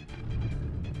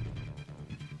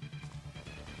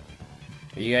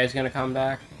 Are you guys gonna come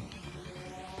back?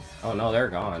 Oh no, they're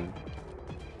gone.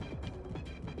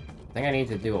 I think I need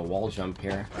to do a wall jump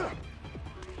here.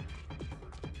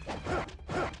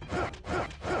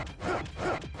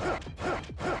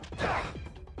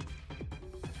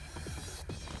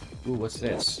 Ooh, what's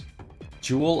this?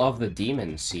 Jewel of the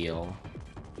Demon Seal.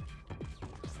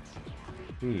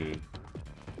 Let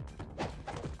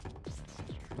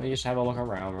me just have a look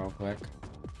around real quick.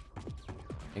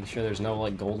 Make sure there's no,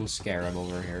 like, golden scarab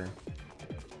over here.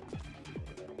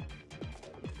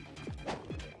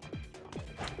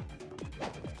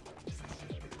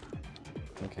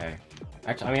 Okay.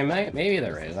 Actually, I mean, maybe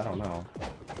there is. I don't know.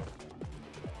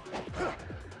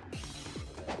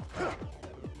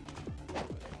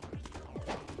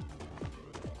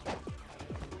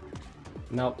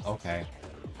 Nope, okay.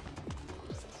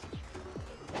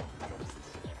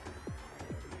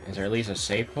 Is there at least a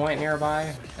save point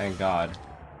nearby? Thank God.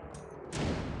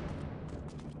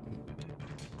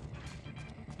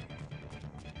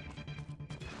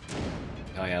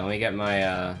 Oh yeah, let me get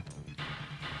my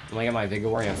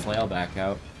Vigorian flail back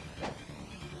out.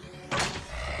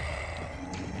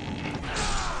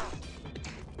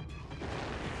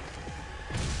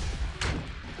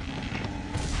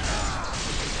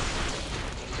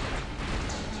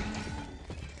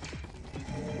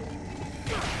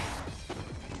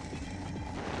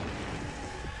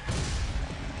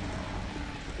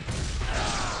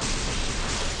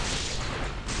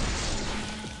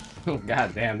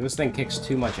 God damn, this thing kicks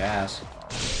too much ass.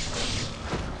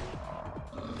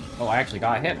 Oh, I actually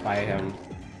got hit by him.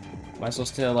 Am I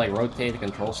supposed to, like, rotate the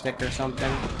control stick or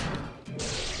something?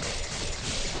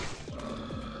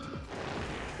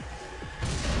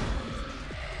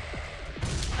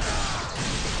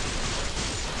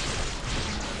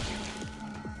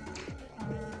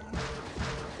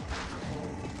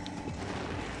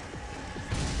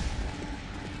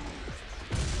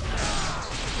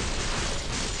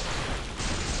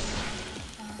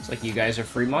 Like you guys are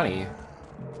free money.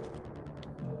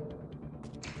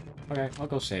 Okay, I'll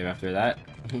go save after that.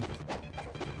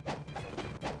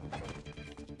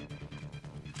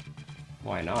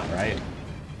 Why not, right?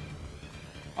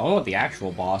 I don't know what the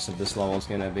actual boss of this level is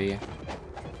gonna be.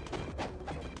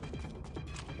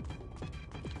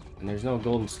 And there's no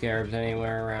golden scarabs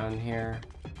anywhere around here.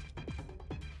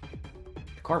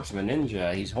 The corpse of a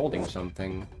ninja, he's holding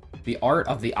something. The Art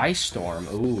of the Ice Storm,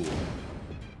 ooh.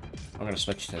 I'm gonna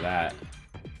switch to that.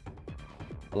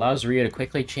 Allows Ryu to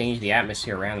quickly change the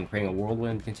atmosphere around him, creating a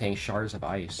whirlwind containing shards of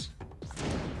ice.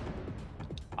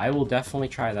 I will definitely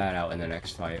try that out in the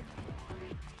next fight.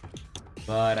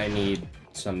 But I need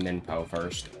some Minpo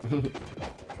first.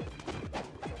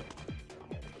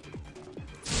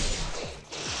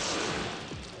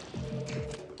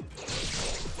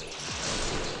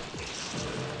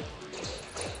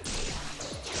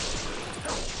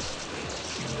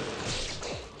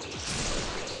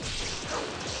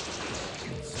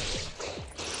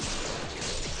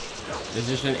 Is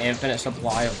this an infinite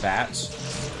supply of bats?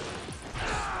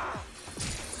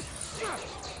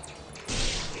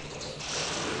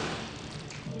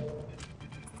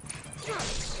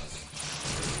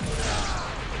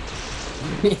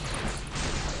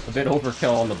 A bit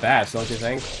overkill on the bats, don't you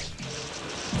think?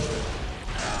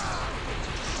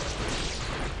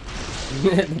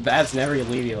 The bats never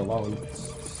leave you alone.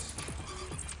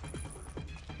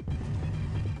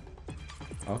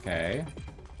 Okay.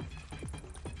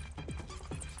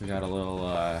 We got a little,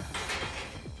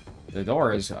 the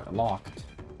door is locked.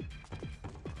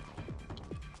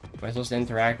 Am I supposed to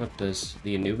interact with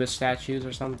the Anubis statues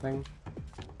or something?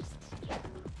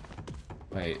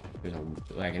 Wait,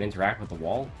 I can interact with the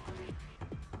wall?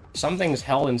 Something's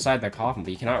held inside the coffin,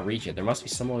 but you cannot reach it. There must be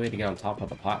some way to get on top of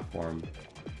the platform.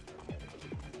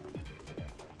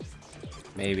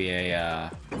 Maybe a,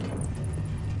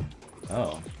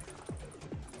 oh.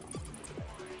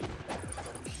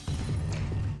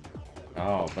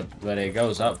 Oh, but it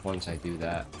goes up once I do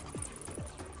that.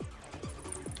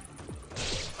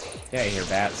 Get out of here,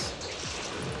 bats.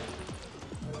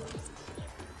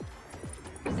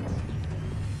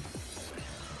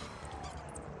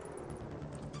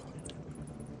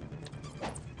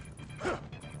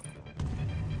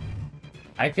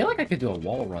 I feel like I could do a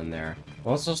wall run there.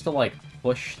 Well, it's supposed to, like,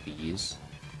 push these.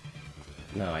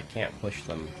 No, I can't push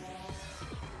them.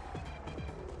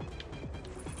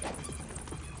 I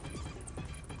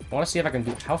want to see if I can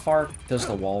do... How far does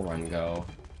the wall run go?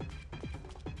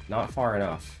 Not far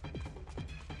enough.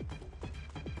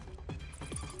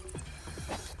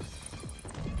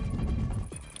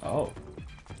 Oh.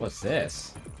 What's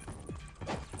this?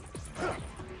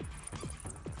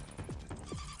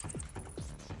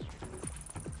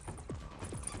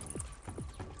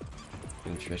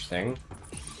 Interesting.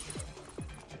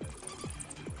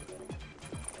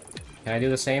 Can I do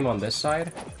the same on this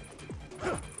side?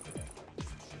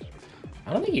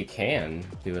 I don't think you can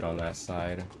do it on that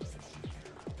side.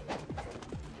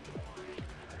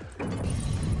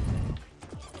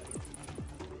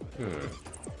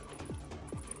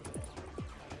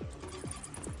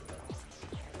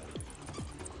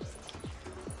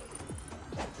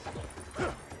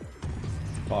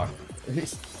 Fuck.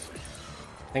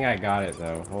 I think I got it,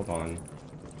 though. Hold on.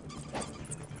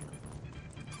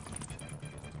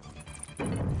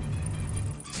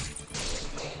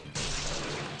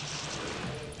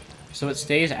 So it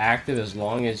stays active as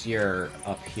long as you're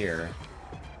up here.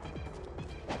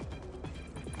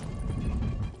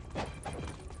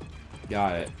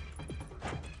 Got it.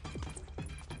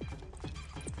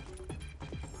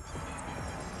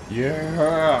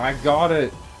 Yeah, I got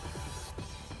it!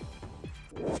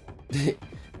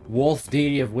 Wolf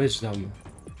Deity of Wisdom.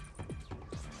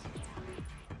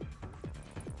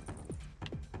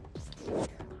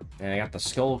 And I got the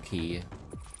skull key.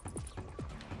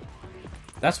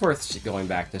 That's worth going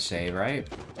back to save, right?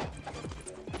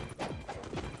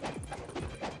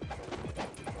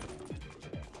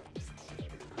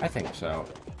 I think so.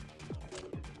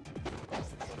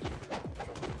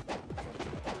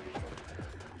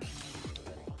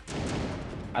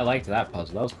 I liked that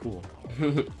puzzle. That was cool.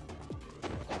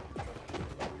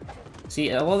 See,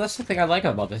 well, that's the thing I like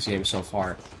about this game so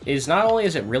far, is not only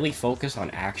is it really focused on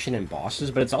action and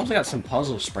bosses, but it's also got some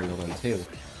puzzles sprinkled in, too.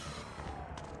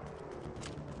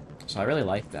 So I really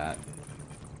like that.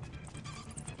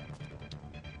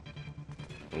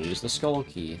 I'll use the skull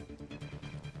key.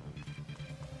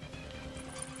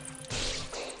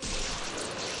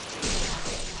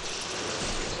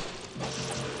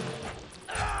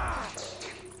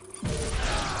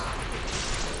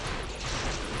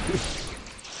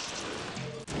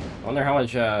 I wonder how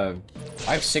much, I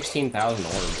have 16,000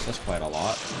 orbs. That's quite a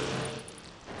lot.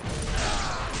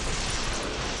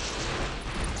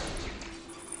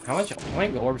 How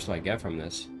many orbs do I get from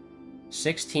this?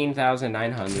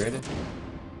 16,900.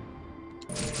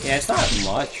 Yeah, it's not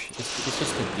much. It's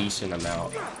just a decent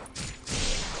amount.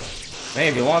 Hey,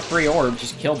 if you want 3 orbs,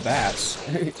 just kill bats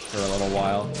for a little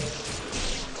while.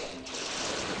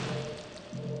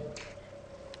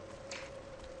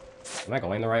 Am I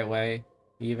going the right way,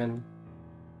 even?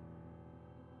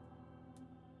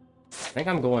 I think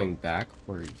I'm going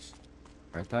backwards.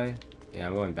 Aren't I? Yeah,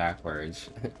 I'm going backwards.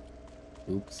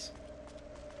 Oops.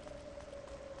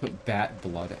 Bat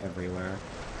blood everywhere.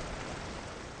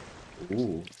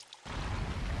 Ooh.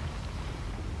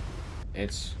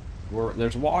 There's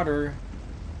water.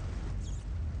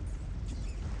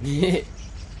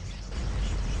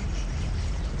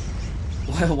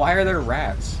 Why are there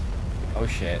rats? Oh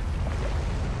shit.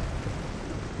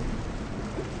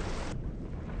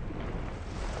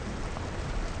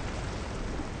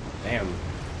 Damn.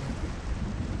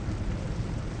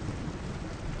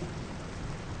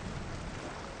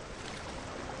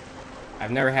 I've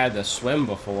never had to swim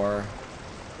before.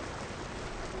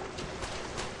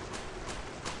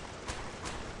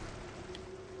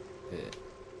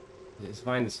 It's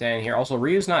fine to stand here. Also,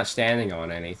 Ryu's not standing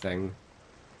on anything.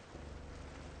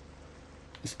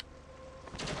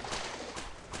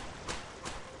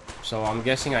 So I'm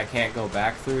guessing I can't go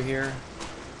back through here.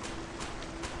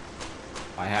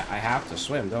 I have to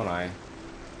swim, don't I?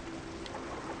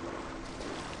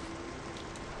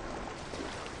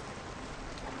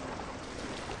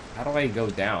 How do I go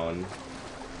down?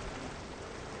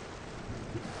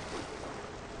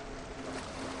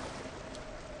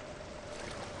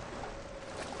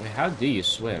 Wait, how do you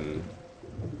swim?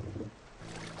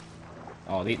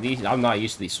 Oh, these I'm not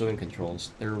used to these swimming controls.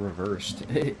 They're reversed.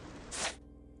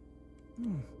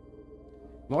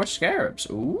 More scarabs.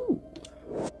 Ooh.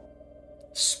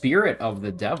 Spirit of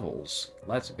the Devils.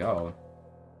 Let's go.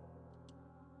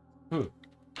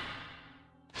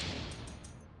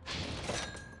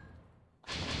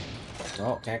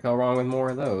 Well, can't go wrong with more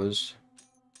of those.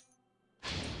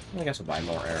 I guess I'll buy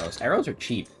more arrows. Arrows are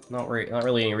cheap. Not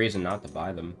really any reason not to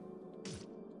buy them.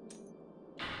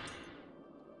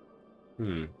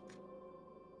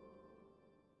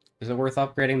 Is it worth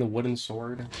upgrading the wooden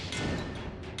sword?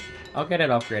 I'll get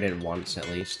it upgraded once, at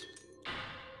least.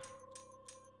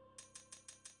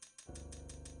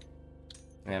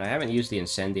 And I haven't used the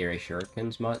incendiary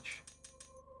shurikens much.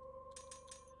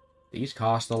 These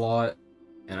cost a lot,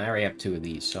 and I already have 2 of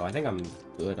these, so I think I'm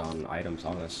good on items,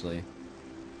 honestly.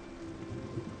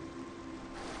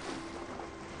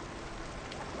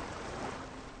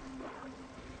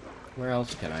 Where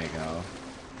else can I go?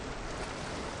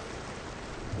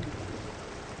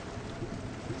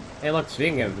 Hey look,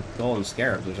 speaking of golden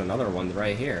scarabs, there's another one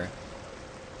right here.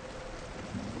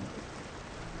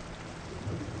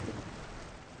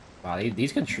 Wow,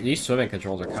 these swimming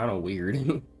controls are kind of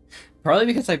weird. Probably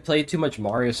because I played too much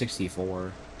Mario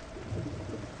 64.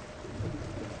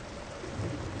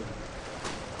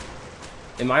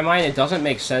 In my mind, it doesn't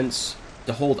make sense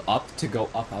to hold up to go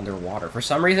up underwater. For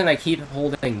some reason, I keep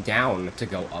holding down to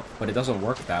go up, but it doesn't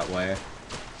work that way.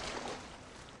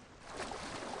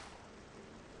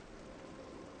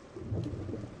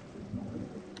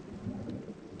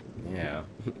 Yeah.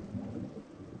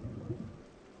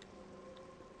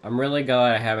 I'm really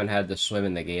glad I haven't had to swim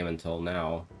in the game until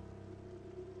now.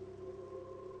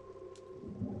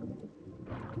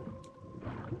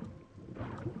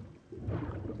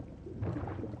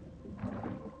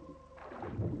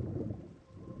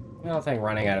 I don't think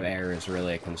running out of air is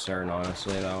really a concern,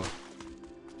 honestly, though.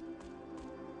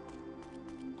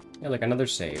 Yeah, like another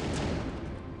save.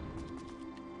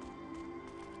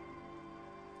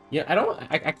 Yeah,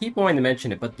 I keep wanting to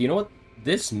mention it, but you know what?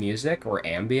 This music, or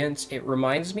ambience, it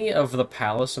reminds me of the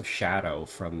Palace of Shadow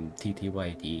from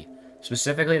TTYD.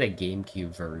 Specifically the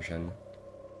GameCube version.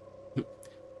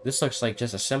 This looks like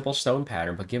just a simple stone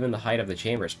pattern, but given the height of the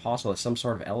chamber, it's possible it's some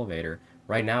sort of elevator.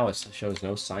 Right now, it shows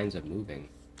no signs of moving.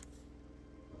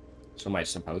 So am I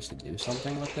supposed to do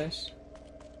something with this?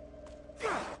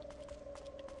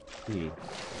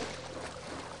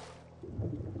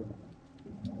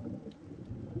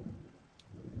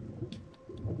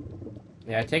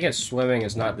 Yeah, I take it swimming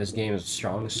is not this game's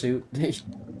strong suit. There's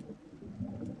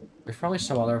probably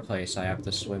some other place I have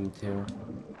to swim to.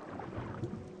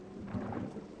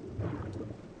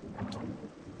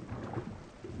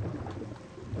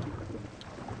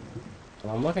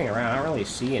 Well, I'm looking around, I don't really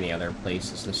see any other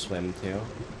places to swim to.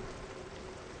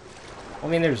 I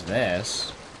mean, there's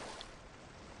this.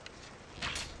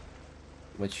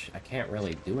 Which I can't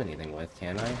really do anything with,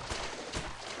 can I?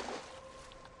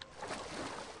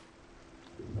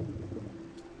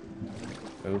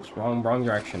 Oops, wrong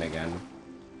direction again.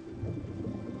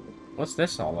 What's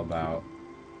this all about?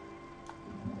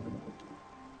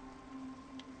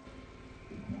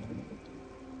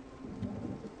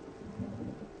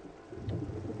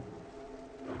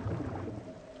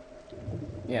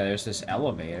 Yeah, there's this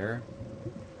elevator.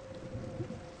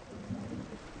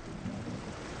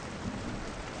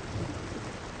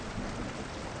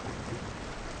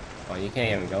 Oh, you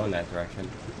can't even go in that direction.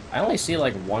 I only see,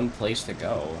 like, one place to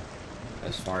go,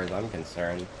 as far as I'm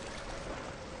concerned.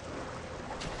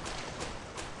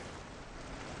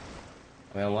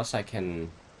 I mean, unless I can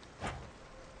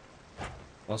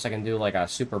do, like, a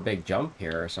super big jump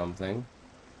here or something.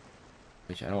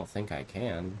 Which I don't think I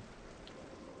can.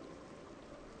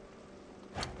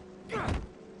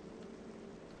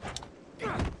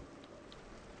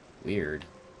 Weird.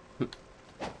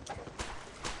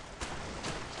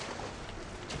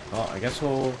 Well, I guess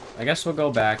we'll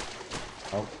go back.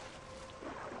 Oh.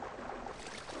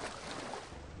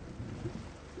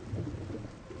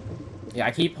 Yeah,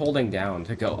 I keep holding down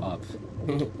to go up.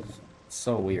 It's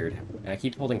so weird. And I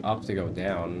keep holding up to go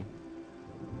down.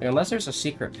 Like, unless there's a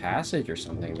secret passage or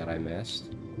something that I missed.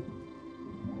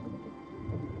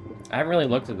 I haven't really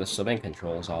looked at the swimming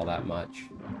controls all that much.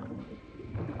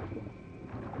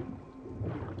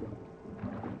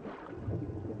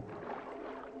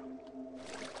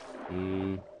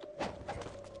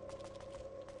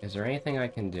 Is there anything I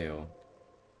can do?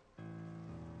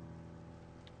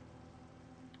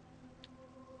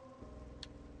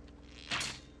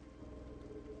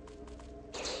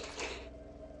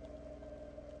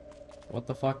 What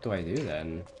the fuck do I do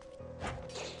then?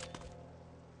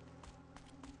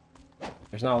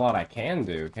 There's not a lot I can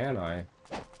do, can I?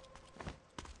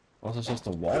 Also, it's just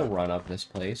a wall run up this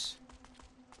place.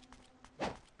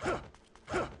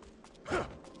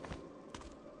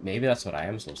 Maybe that's what I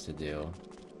am supposed to do.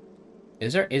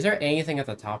 Is there anything at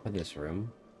the top of this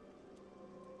room?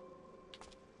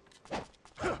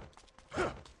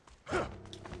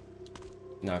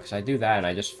 No, because I do that and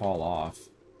I just fall off.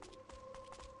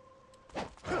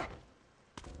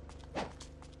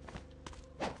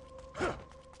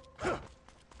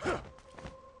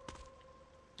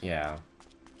 Yeah.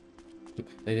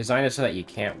 They designed it so that you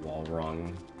can't wall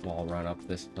run up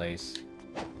this place.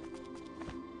 At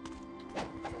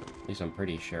least I'm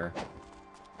pretty sure.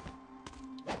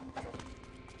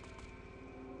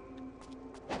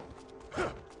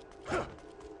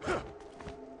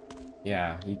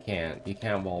 Yeah, you can't. You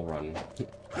can't wall run.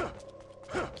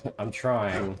 I'm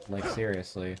trying, like,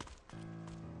 seriously.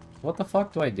 What the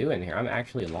fuck do I do in here? I'm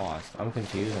actually lost. I'm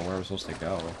confused on where I'm supposed to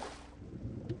go.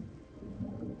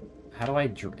 How do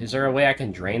I... Is there a way I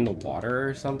can drain the water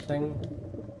or something?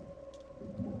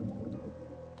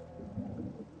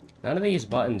 None of these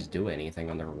buttons do anything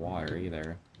underwater,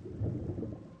 either.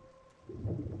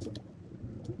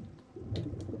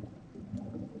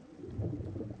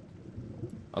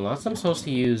 Unless I'm supposed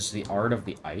to use the Art of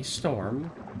the Ice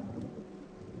Storm.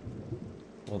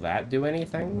 Will that do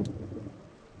anything?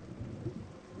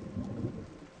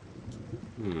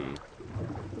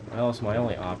 Well, it's my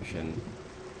only option.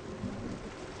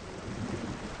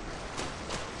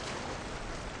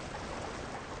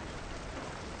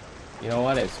 You know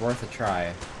what? It's worth a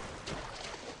try.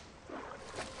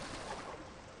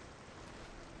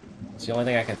 It's the only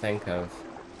thing I can think of.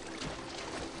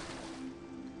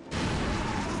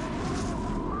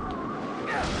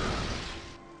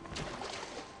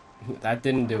 That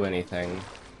didn't do anything.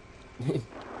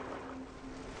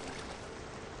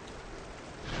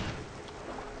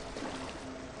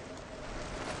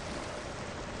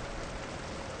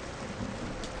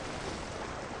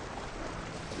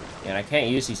 And I can't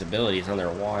use these abilities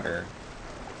underwater.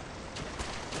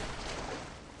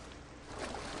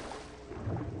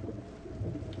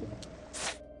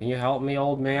 Can you help me,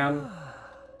 old man?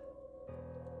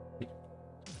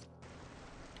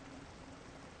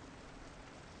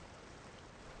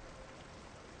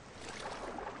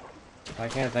 I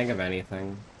can't think of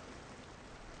anything.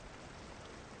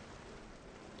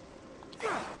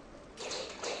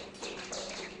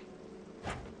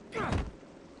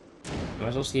 Am I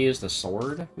supposed to use the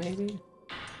sword, maybe?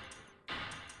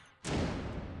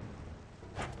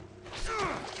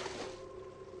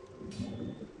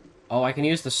 Oh, I can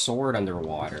use the sword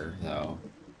underwater, though.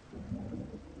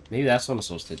 Maybe that's what I'm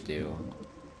supposed to do.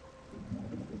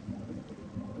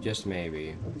 Just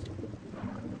maybe.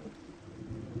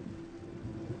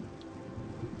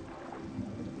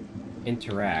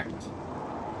 Interact.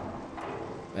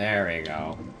 There we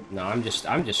go. No, I'm just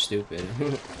stupid.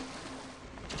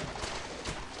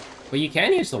 But you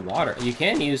can use the water. You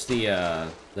can use the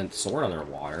sword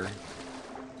underwater.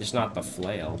 Just not the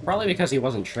flail. Probably because he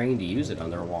wasn't trained to use it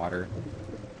underwater.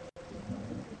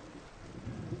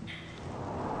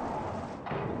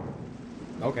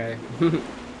 Okay.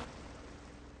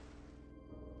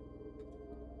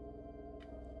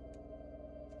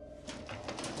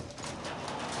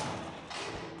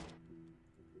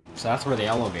 So that's where the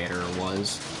elevator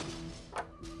was.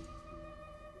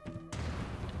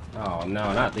 Oh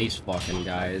no, not these fucking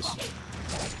guys.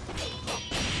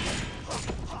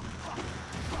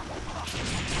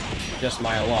 Just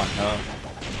my luck, huh?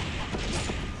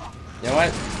 You know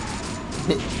what?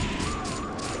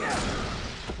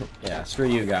 Yeah, screw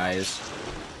you guys.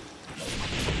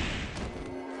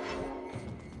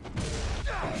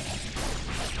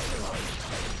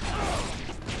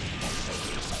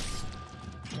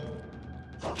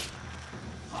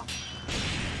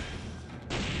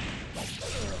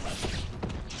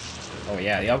 Oh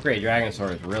yeah, the upgrade Dragon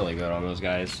Sword is really good on those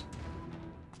guys.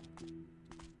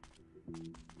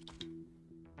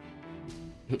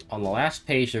 On the last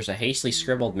page, there's a hastily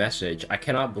scribbled message. I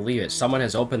cannot believe it. Someone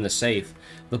has opened the safe.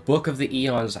 The Book of the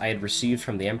Eons I had received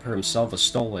from the Emperor himself was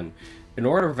stolen. In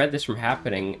order to prevent this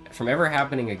from ever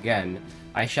happening again,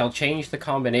 I shall change the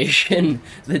combination.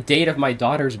 The date of my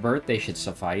daughter's birthday should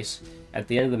suffice. At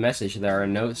the end of the message, there are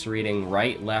notes reading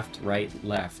right, left, right,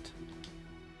 left.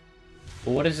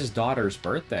 Well, what is his daughter's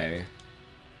birthday?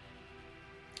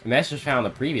 A message found on the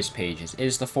previous pages. It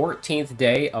is the 14th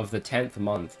day of the 10th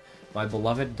month. My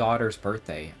beloved daughter's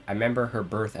birthday. I remember her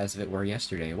birth as if it were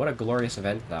yesterday. What a glorious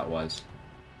event that was.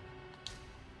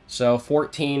 So,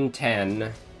 14,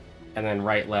 10, and then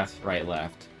right, left, right,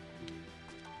 left.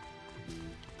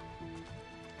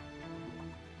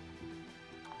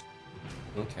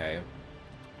 Okay.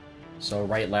 So,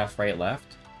 right, left, right,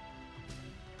 left?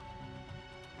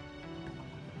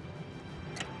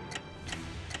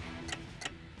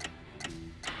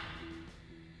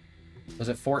 Was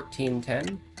it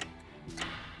 1410?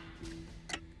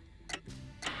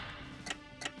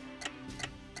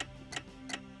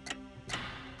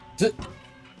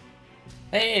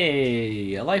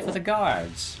 Hey, a life of the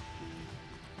gods.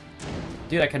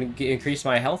 Dude, I can increase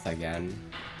my health again.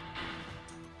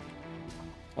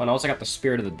 Oh, and I also got the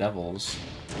Spirit of the Devils.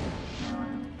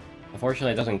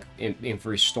 Unfortunately, it doesn't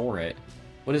restore it.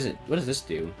 What is it? What does this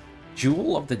do?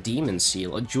 Jewel of the Demon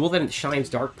Seal. A jewel that shines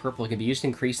dark purple can be used to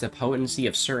increase the potency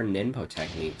of certain ninpo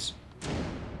techniques.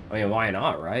 I mean, why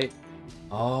not, right?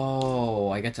 Oh,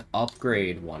 I get to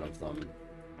upgrade one of them.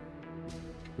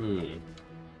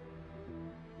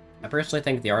 I personally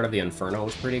think the Art of the Inferno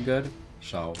is pretty good,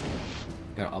 so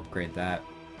I'm gonna upgrade that.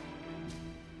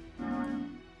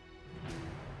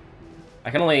 I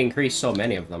can only increase so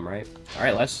many of them, right?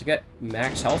 Alright, let's get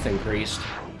max health increased.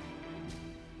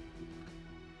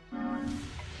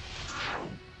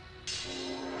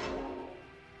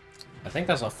 I think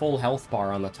there's a full health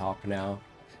bar on the top now.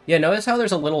 Yeah, notice how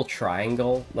there's a little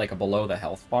triangle, like, below the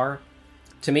health bar?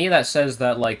 To me, that says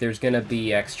that, like, there's gonna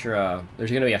be extra...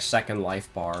 There's gonna be a second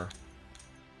life bar.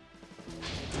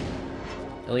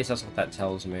 At least that's what that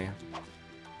tells me.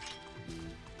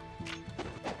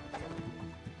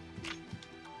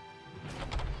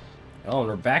 Oh, and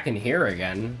we're back in here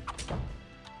again.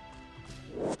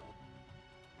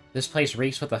 This place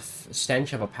reeks with the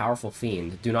stench of a powerful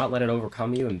fiend. Do not let it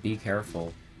overcome you, and be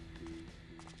careful.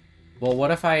 Well, what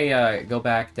if I go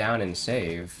back down and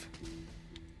save?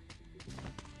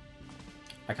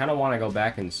 I kind of want to go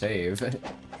back and save.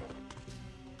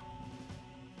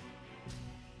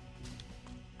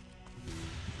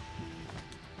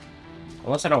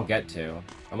 Unless I don't get to.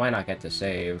 I might not get to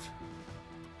save.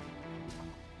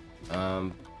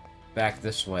 Back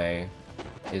this way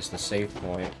is the save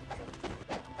point.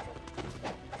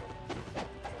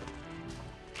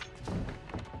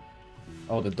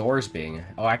 Oh, the door's being...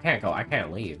 Oh, I can't go. I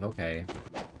can't leave. Okay.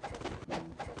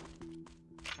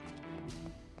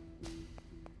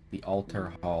 The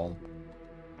altar hall.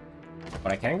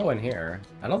 But I can go in here.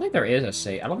 I don't think there is a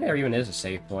save... I don't think there even is a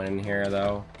save point in here,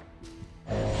 though.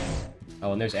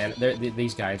 Oh, and there's...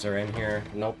 these guys are in here.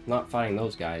 Nope, not finding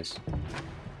those guys.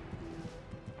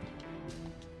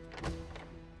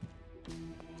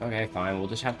 Okay, fine. We'll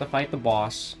just have to fight the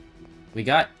boss. We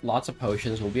got lots of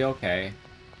potions. We'll be okay.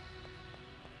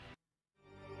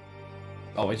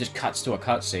 Oh, it just cuts to a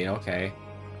cutscene. Okay.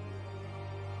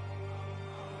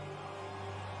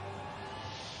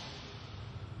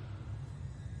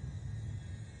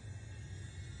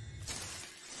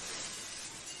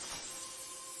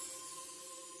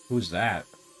 Who's that?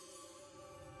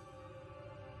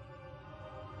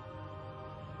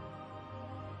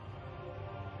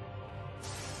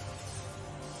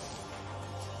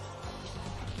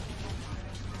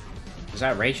 Is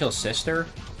that Rachel's sister?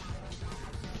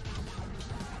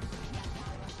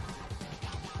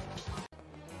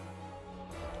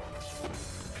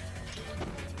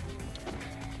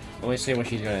 Let me see what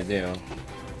she's gonna do.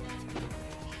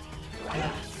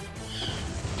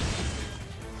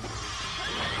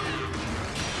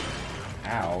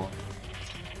 Ow.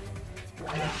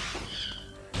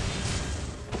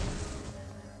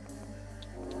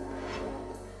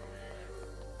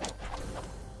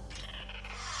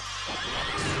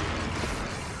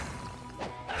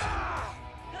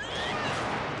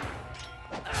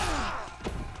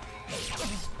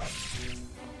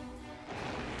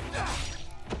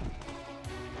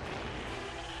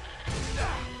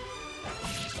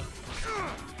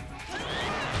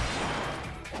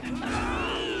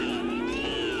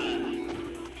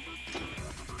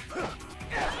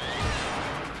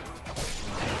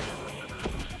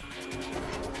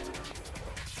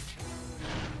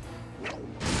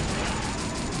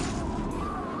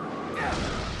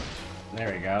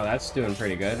 There we go, that's doing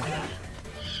pretty good.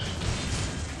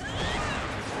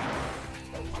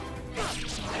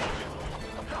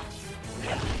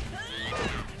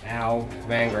 Ow,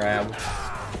 command grab.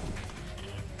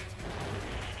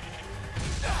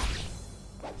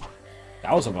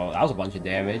 That was a bunch of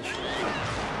damage.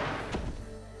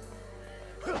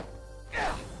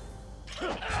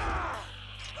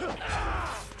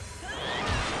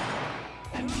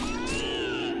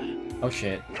 Oh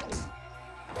shit.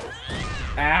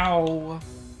 Ow!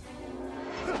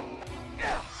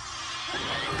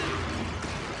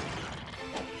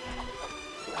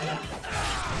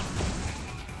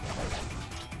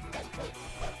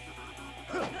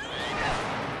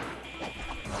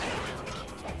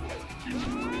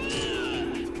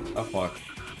 Oh fuck.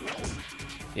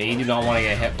 Yeah, you do not want to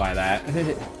get hit by that.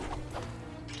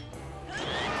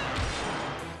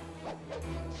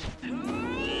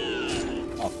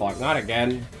 Oh fuck, not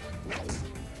again.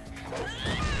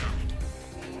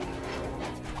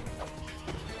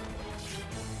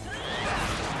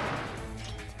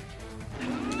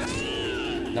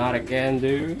 Not again,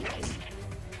 dude.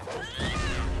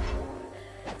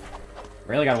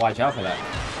 Really gotta watch out for that.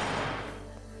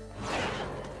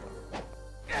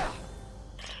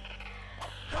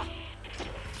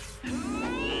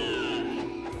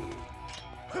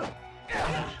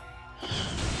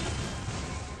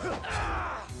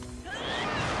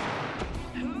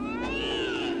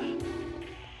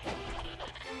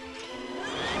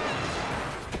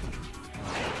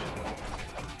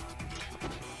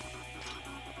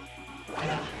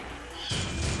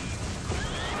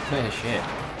 Shit.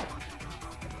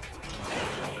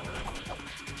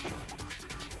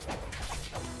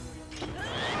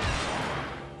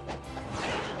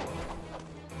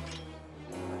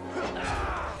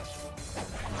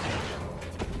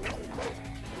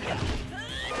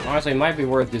 Honestly, it might be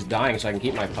worth just dying so I can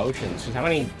keep my potions. Cause how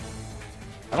many...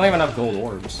 I don't even have gold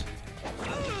orbs.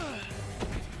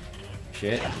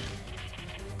 Shit.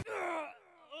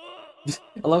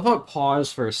 I love how it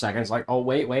paused for a second. It's like, oh,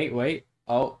 wait, wait, wait.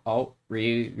 Oh,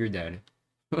 Ryu, you're dead.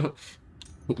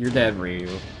 You're dead, Ryu.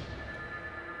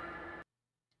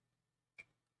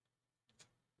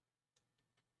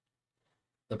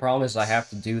 The problem is I have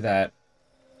to do that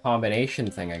combination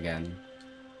thing again.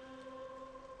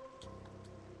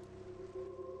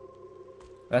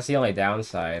 That's the only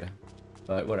downside,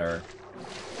 but whatever.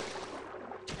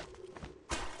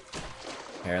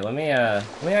 Here, let me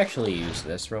actually use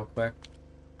this real quick.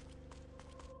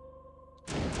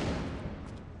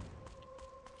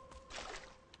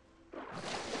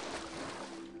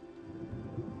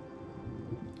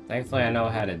 Thankfully, I know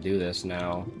how to do this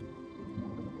now.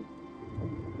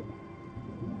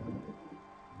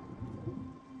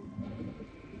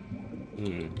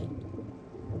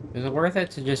 Is it worth it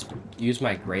to just use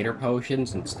my greater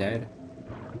potions instead?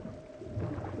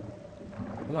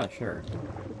 I'm not sure.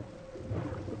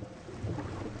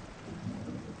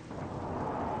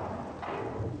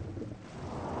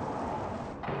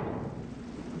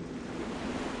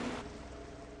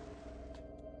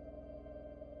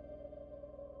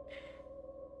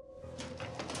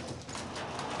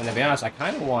 And to be honest, I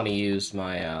kind of want to use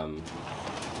my, I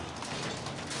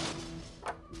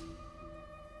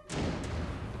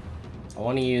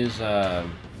want to use, my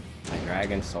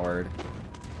dragon sword.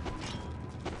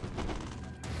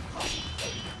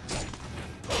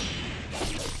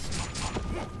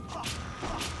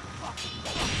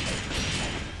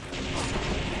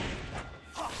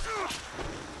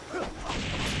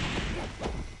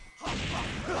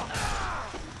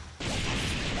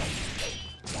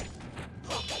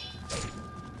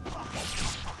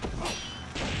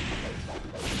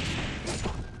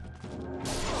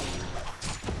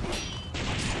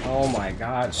 Oh my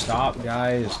god, stop,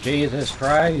 guys. Jesus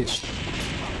Christ.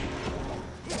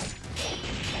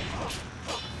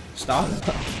 Stop.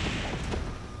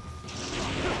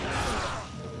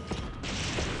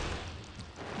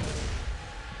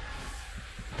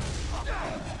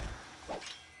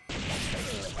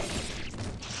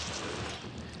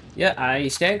 Yeah, I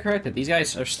stand corrected. These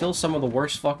guys are still some of the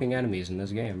worst fucking enemies in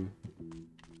this game.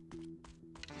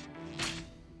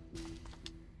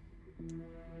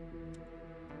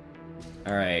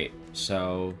 Alright,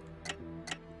 so...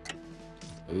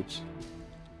 Oops.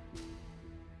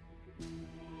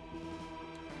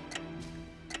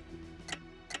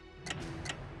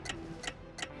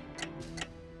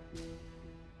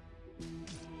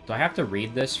 Do I have to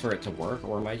read this for it to work,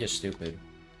 or am I just stupid?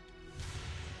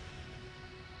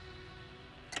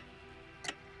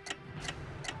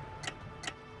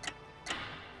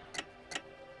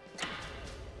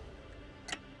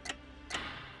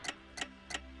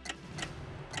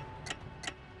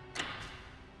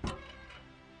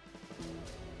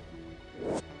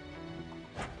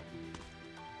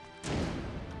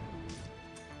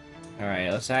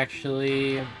 Alright, let's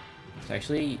actually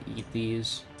eat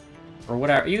these. Or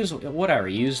whatever,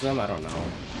 use them, I don't know.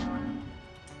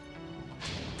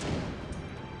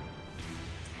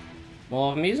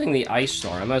 Well, if I'm using the ice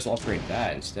storm, I might as well upgrade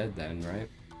that instead then, right?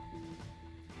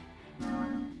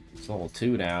 It's level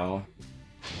 2 now.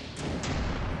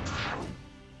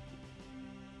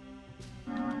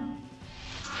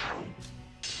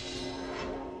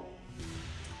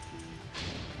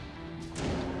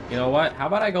 You know what? How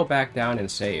about I go back down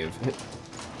and save?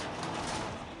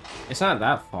 It's not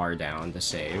that far down to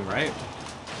save, right?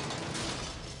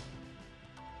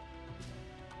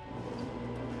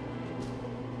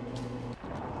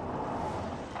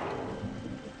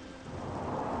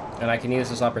 And I can use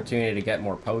this opportunity to get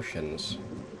more potions.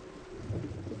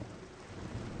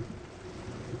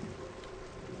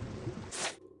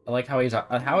 I like how he's...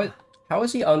 how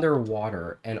is he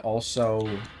underwater and also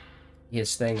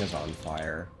his thing is on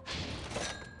fire?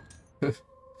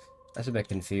 That's a bit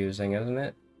confusing, isn't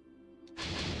it?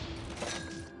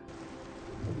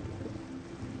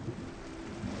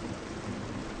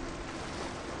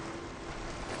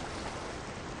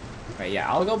 Right, yeah,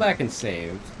 I'll go back and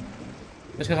save.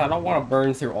 Just because I don't want to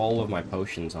burn through all of my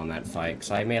potions on that fight,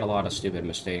 because I made a lot of stupid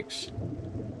mistakes.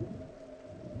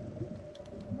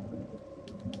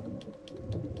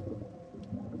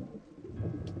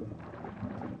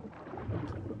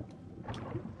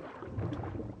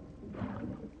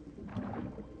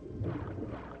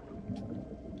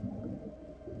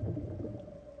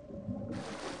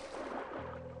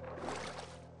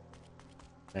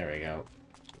 There we go.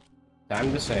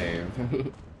 Time to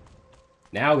save.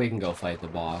 Now we can go fight the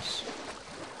boss.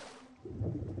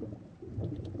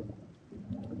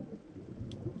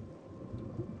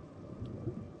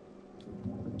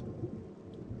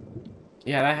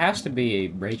 Yeah, that has to be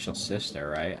Rachel's sister,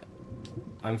 right?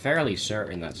 I'm fairly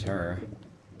certain that's her.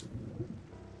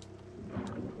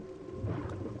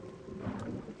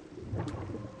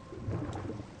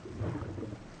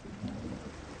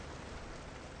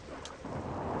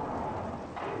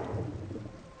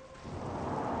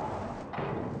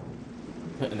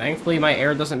 Thankfully, my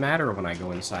air doesn't matter when I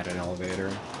go inside an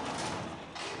elevator.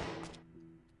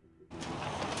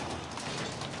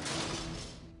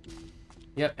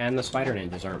 Yep, and the spider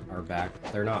ninjas are back.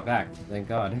 They're not back, thank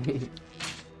God.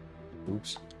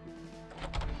 Oops.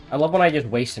 I love when I just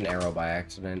waste an arrow by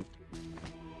accident.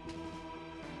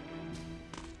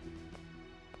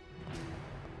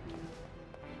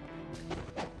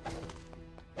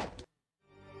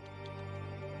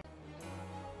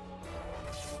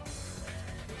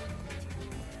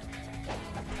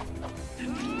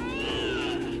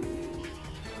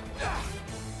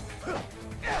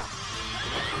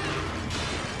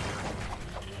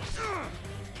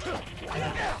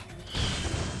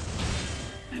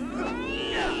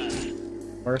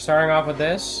 We're starting off with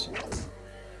this.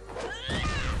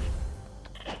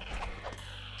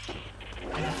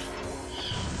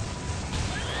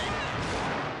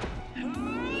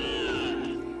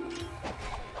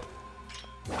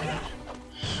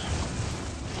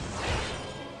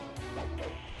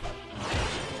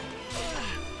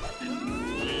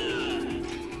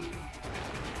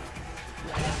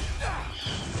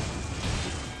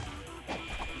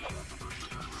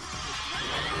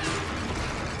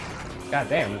 God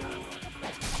damn.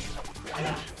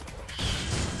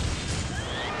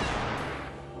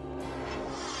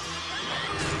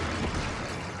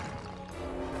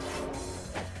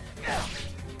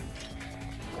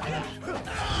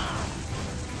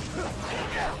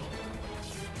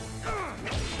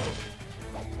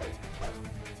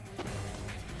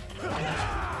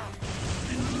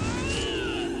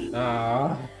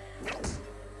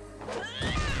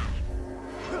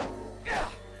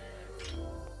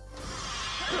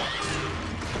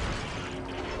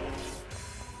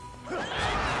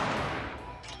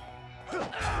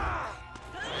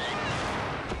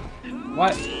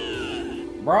 What?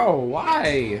 Bro,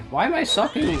 why? Why am I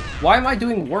sucking? Why am I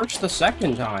doing worse the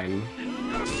second time?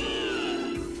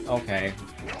 Okay.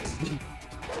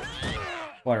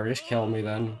 Whatever, just kill me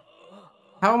then.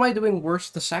 How am I doing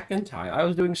worse the second time? I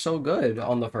was doing so good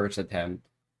on the first attempt.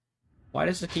 Why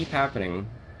does it keep happening?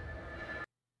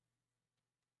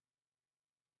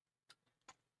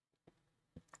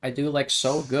 I do, like,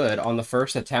 so good on the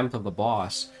first attempt of the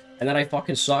boss, and then I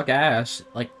fucking suck ass,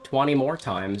 like, 20 more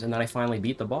times, and then I finally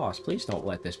beat the boss. Please don't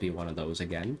let this be one of those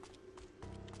again.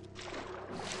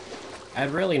 I'd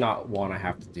really not want to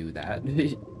have to do that.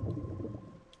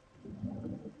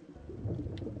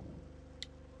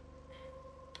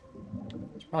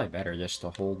 It's probably better just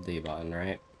to hold the button,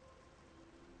 right?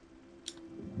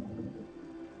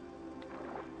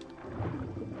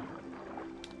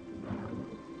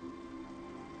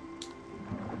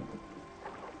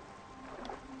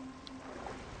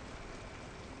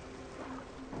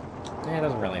 Yeah, it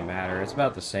doesn't really matter. It's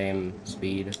about the same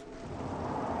speed.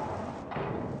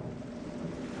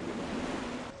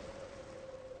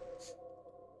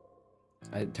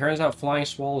 It turns out Flying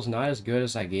Swole is not as good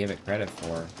as I gave it credit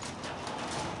for.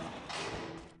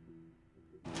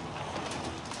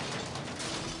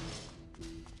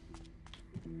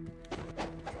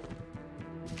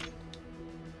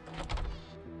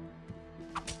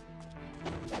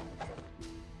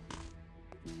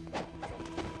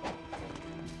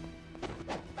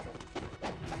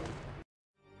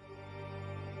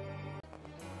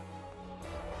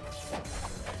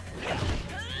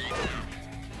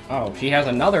 Oh, she has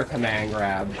another command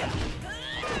grab.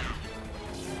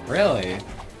 Really?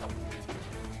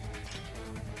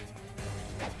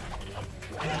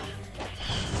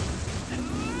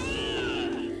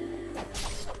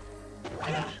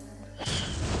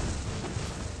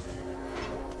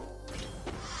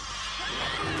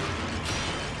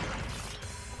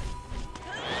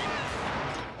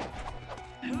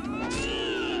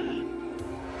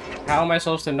 How am I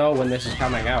supposed to know when this is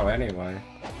coming out anyway?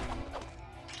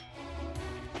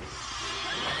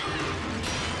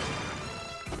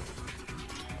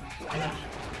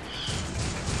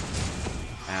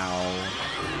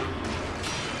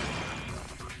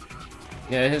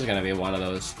 Yeah, this is gonna be one of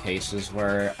those cases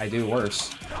where I do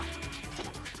worse.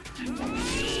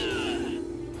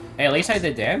 Hey, at least I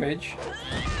did damage.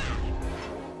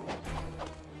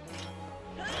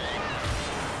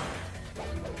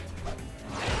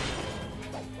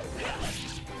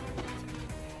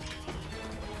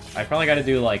 I probably gotta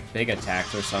do, like, big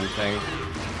attacks or something.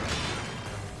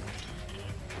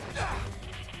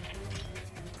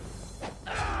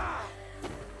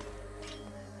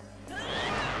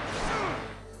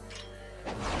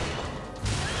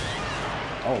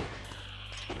 Oh.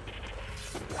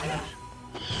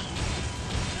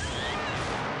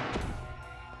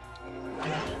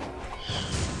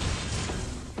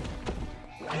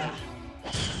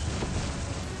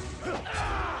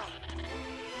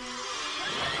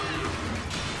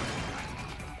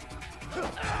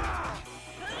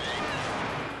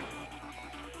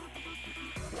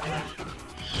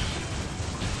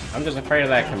 I'm just afraid of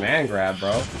that command grab,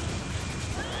 bro.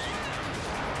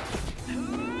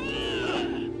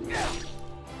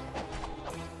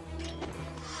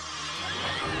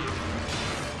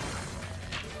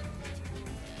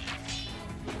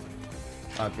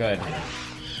 Oh, good.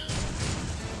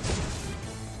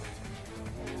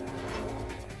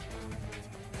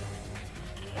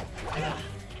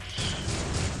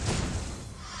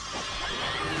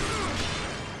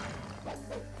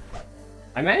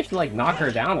 I managed to, like, knock her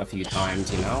down a few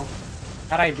times, you know?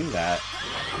 How'd I do that?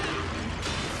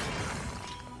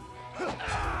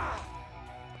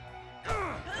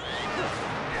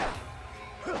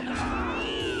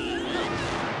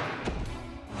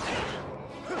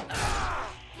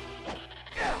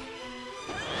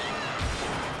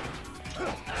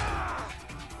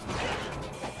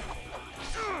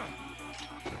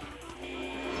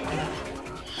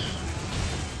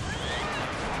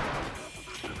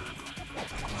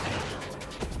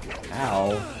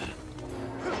 Ow.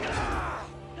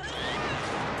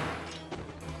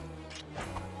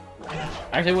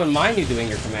 Actually, wouldn't mind you doing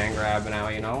your command grab now,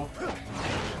 you know?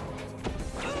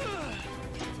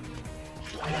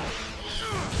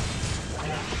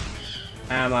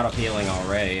 I'm out of healing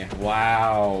already.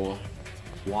 Wow.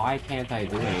 Why can't I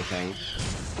do anything?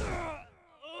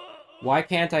 Why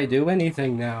can't I do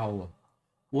anything now?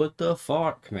 What the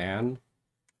fuck, man?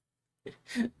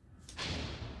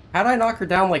 How'd I knock her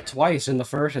down like twice in the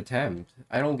first attempt?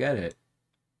 I don't get it.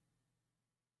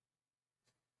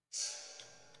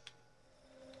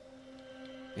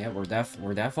 Yeah, we're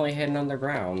definitely hitting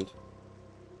underground.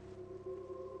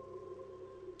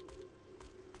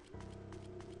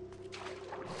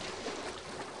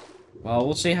 Well,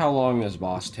 we'll see how long this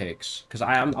boss takes, because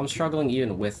I'm struggling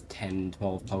even with 10,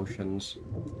 12 potions.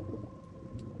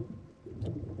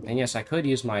 And yes, I could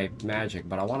use my magic,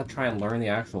 but I want to try and learn the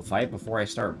actual fight before I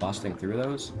start busting through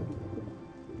those.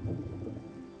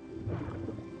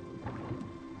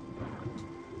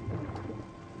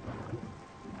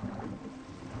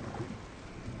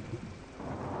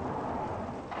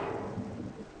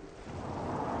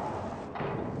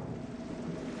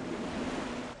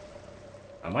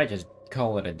 I might just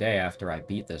call it a day after I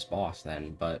beat this boss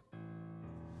then, but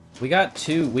we got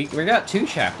two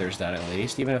chapters done at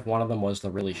least, even if one of them was the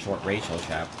really short Rachel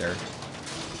chapter.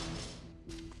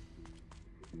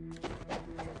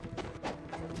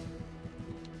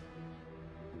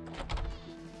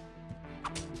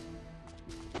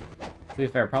 To be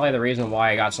fair, probably the reason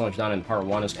why I got so much done in part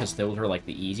 1 is because those were like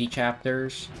the easy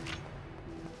chapters.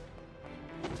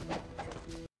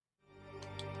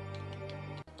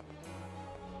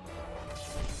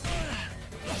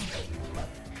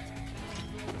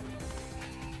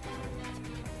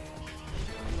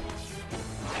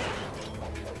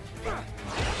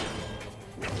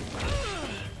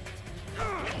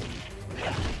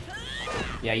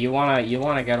 Yeah, you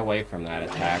wanna get away from that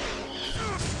attack.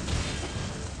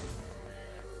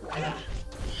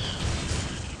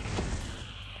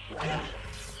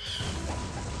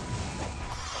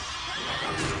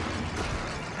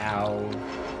 Ow.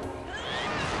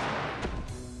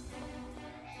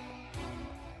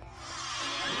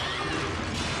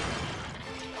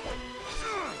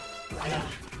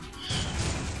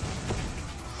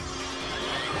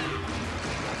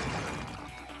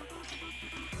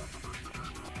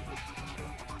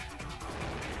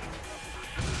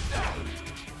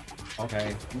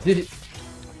 Okay.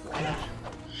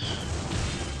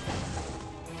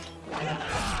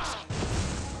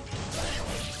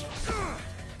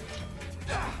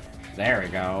 There we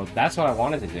go. That's what I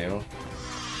wanted to do.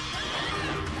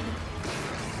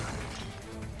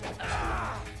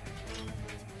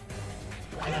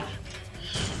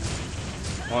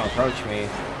 Don't approach me.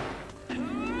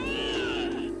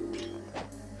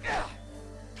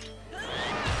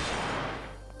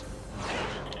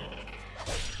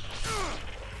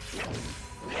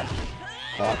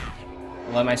 Well,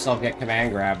 let myself get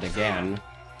command grabbed again.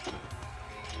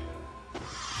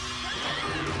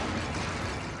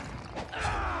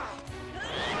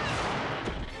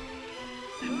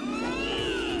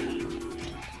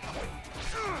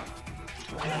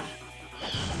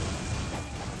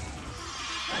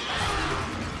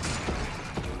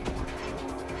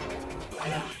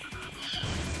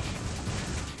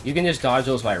 You can just dodge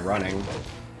those by running.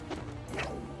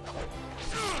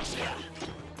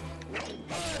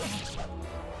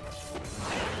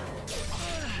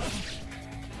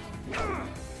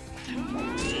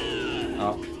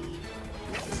 Oh.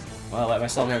 Well, I let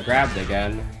myself get grabbed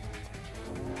again.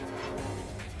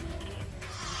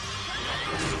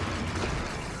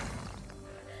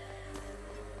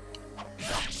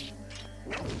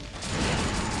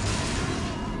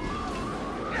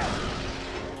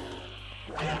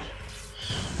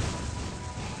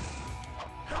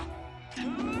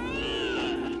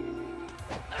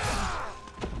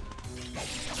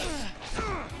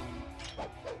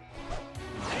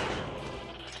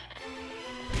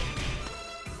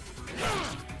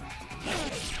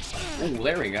 Ooh,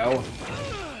 there we go.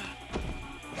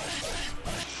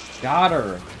 Got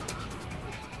her.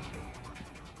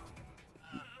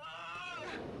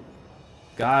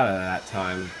 Got her that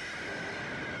time.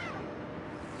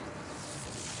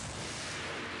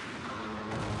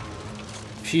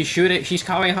 She's shooting. She's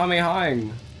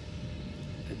Kamehamehaing.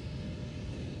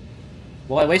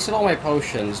 Well, I wasted all my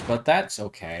potions, but that's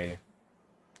okay.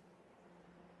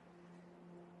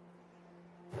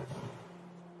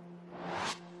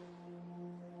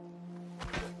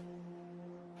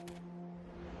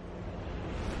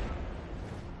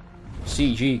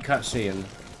 CG cutscene.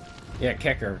 Yeah,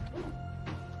 kick her.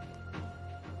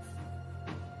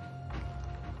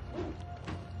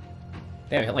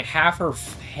 Damn, like half her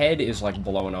head is like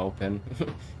blown open.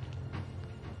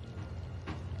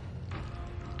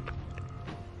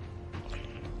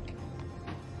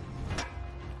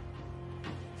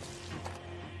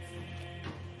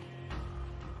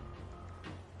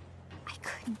 I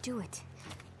couldn't do it.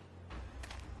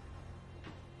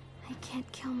 I can't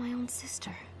kill my own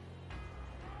sister.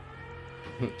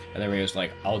 And then Rio's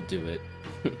like, I'll do it.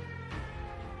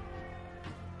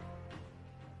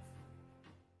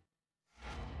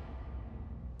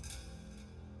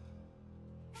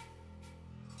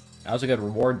 That was a good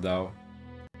reward, though.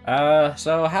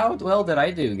 So how well did I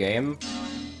do, game?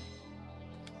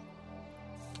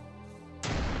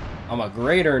 I'm a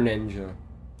greater ninja.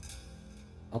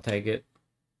 I'll take it.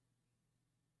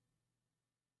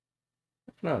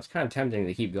 No, it's kind of tempting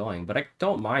to keep going, but I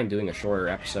don't mind doing a shorter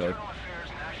episode.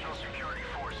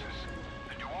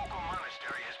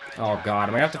 Oh god,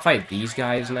 am I gonna have to fight these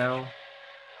guys now?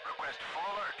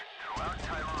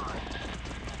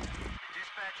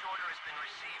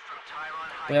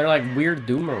 They're like weird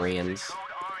Doomarines.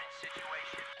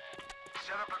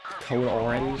 Code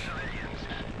Orange.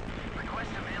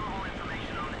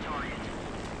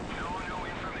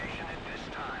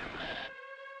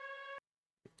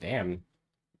 Damn.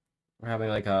 We're having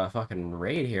like a fucking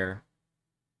raid here.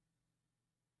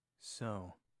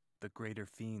 So, the greater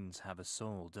fiends have a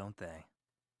soul, don't they?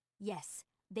 Yes,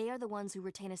 they are the ones who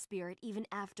retain a spirit even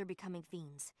after becoming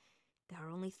fiends. There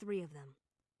are only 3 of them.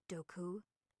 Doku,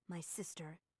 my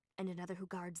sister, and another who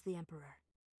guards the Emperor.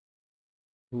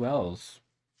 Who else?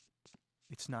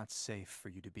 It's not safe for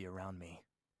you to be around me.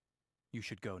 You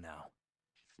should go now.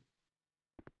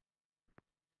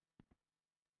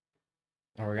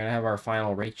 Are we gonna have our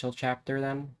final Rachel chapter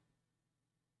then?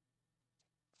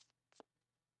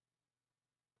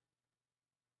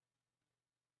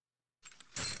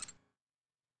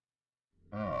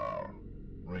 Ah,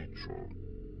 Rachel.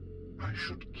 I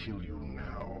should kill you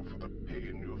now for the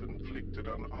pain you've inflicted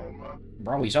on Alma.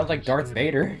 Bro, he sounds like Darth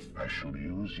Vader. I shall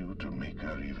use you to make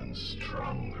her even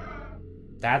stronger.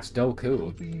 That's It'll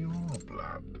Doku. be your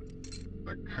blood,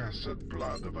 the cursed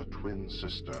blood of a twin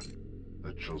sister,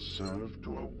 that shall serve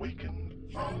to awaken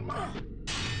Alma.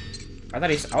 I thought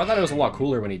it was a lot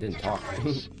cooler when he didn't talk.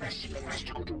 This specimen has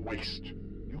to go to waste.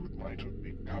 You might have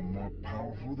become more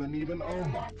powerful than even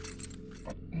Alma,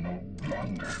 but no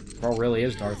longer. Bro really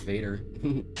is Darth Vader.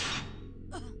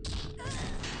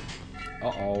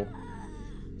 Uh-oh.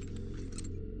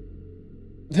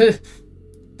 The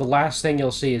last thing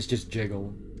you'll see is just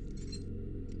Jiggle.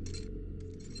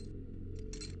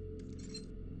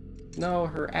 No,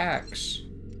 her axe.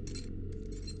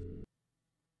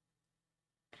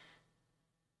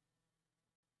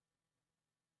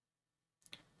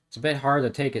 It's a bit hard to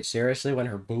take it seriously when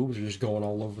her boobs are just going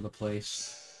all over the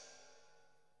place.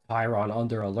 Pyron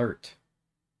under alert.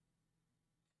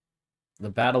 The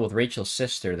battle with Rachel's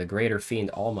sister, the greater fiend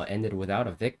Alma, ended without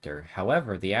a victor.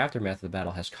 However, the aftermath of the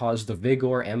battle has caused the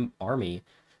Vigor army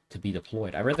to be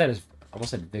deployed. I read that as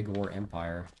almost said Vigor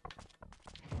Empire.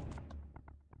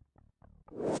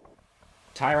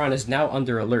 Tyron is now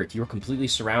under alert. You are completely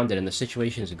surrounded and the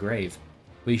situation is grave.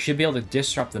 But you should be able to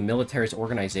disrupt the military's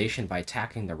organization by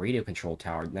attacking the radio control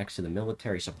tower next to the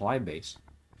military supply base.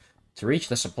 To reach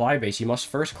the supply base, you must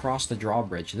first cross the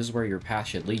drawbridge. This is where your path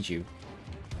should lead you.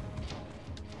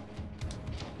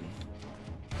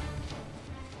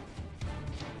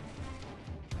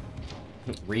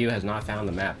 Ryu has not found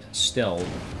the map. Still.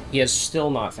 He has still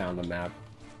not found the map.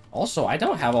 Also, I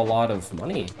don't have a lot of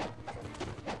money.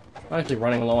 I'm actually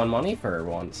running low on money for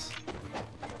once.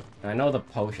 And I know the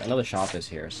potion, I know the shop is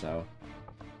here, so...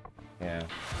 yeah.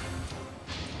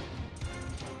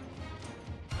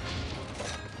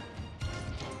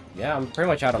 Yeah, I'm pretty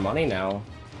much out of money now.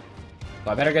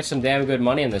 So I better get some damn good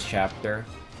money in this chapter.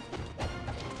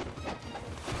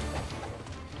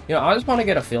 You know, I just want to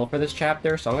get a feel for this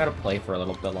chapter, so I'm gonna play for a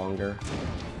little bit longer.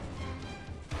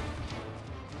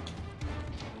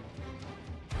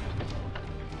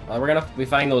 We're gonna be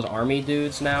fighting those army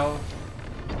dudes now.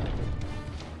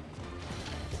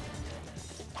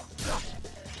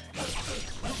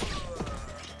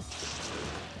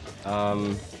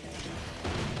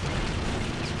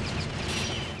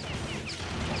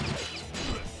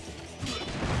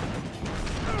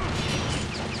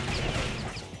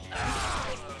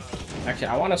 Actually,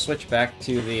 I want to switch back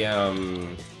to the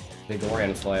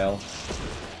Gorian flail.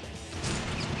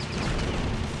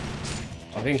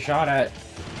 I'm being shot at.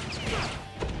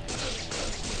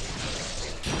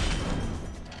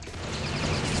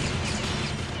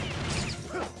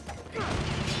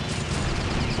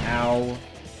 Ow.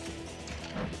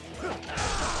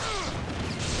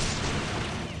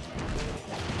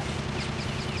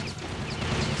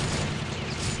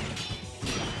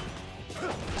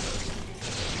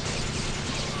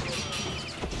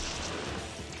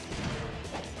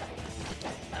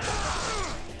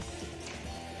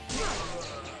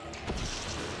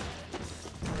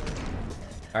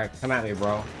 Alright, come at me,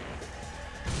 bro.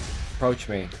 Approach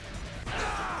me.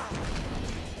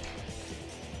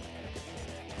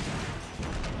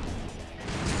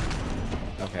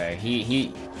 Okay,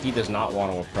 he does not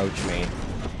want to approach me.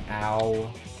 Ow.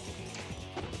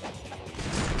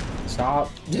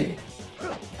 Stop.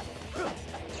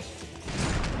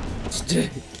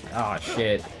 Oh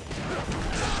shit.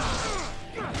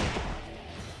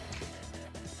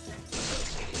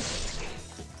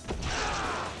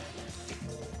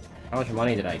 How much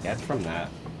money did I get from that?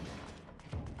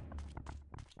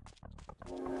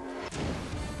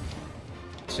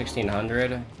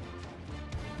 $1,600.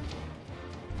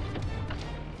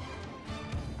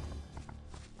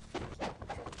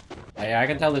 I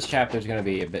can tell this chapter is gonna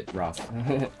be a bit rough.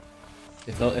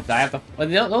 if I have to,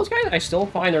 those guys, I still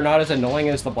find they're not as annoying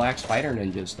as the black spider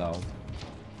ninjas, though.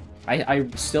 I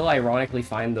still ironically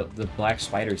find the black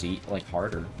spiders like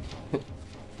harder.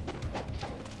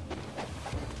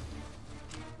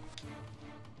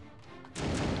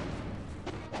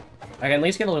 I can at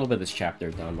least get a little bit of this chapter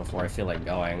done before I feel like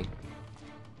going.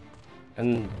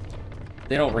 And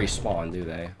they don't respawn, do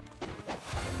they?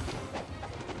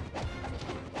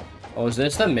 Oh, is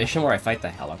this the mission where I fight the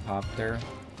helicopter?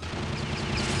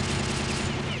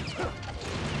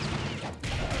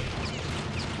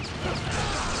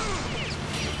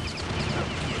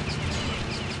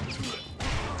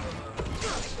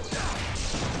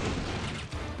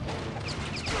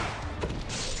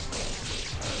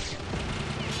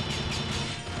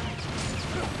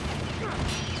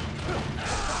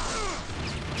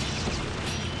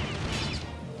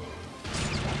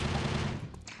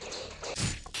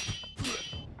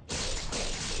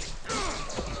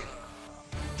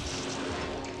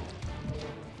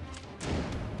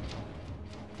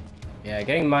 Yeah,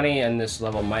 getting money in this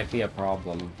level might be a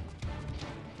problem.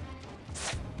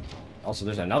 Also,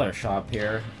 there's another shop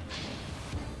here.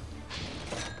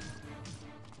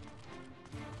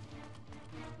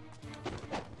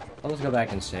 Let's go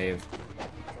back and save.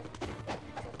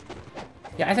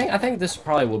 Yeah, I think this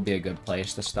probably will be a good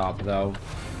place to stop, though.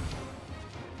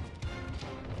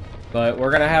 But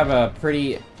we're gonna have a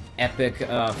pretty epic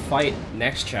fight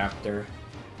next chapter.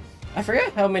 I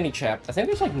forget how many chapters. I think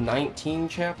there's like 19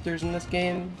 chapters in this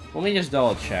game. Let me just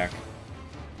double check.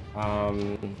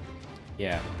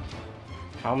 Yeah.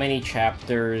 How many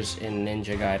chapters in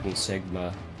Ninja Gaiden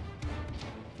Sigma?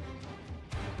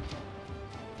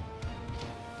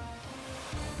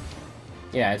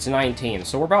 Yeah, it's 19.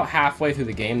 So we're about halfway through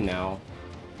the game now.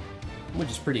 Which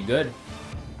is pretty good.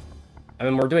 I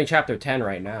mean, we're doing chapter 10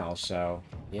 right now, so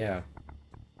yeah.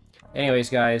 Anyways,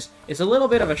 guys, it's a little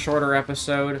bit of a shorter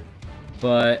episode.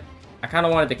 But I kind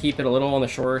of wanted to keep it a little on the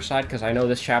shorter side because I know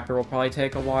this chapter will probably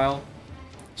take a while.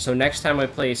 So next time I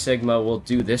play Sigma, we'll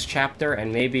do this chapter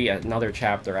and maybe another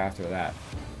chapter after that.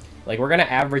 Like, we're gonna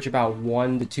average about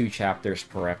 1 to 2 chapters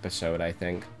per episode, I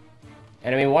think.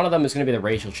 And I mean, one of them is gonna be the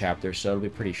Rachel chapter, so it'll be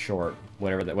pretty short,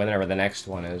 whenever the next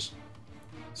one is.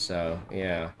 So,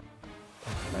 yeah.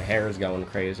 My hair is going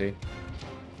crazy.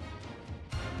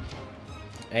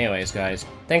 Anyways, guys,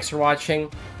 thanks for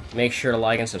watching. Make sure to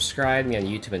like and subscribe me on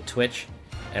YouTube and Twitch.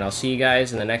 And I'll see you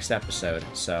guys in the next episode.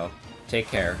 So, take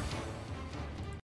care.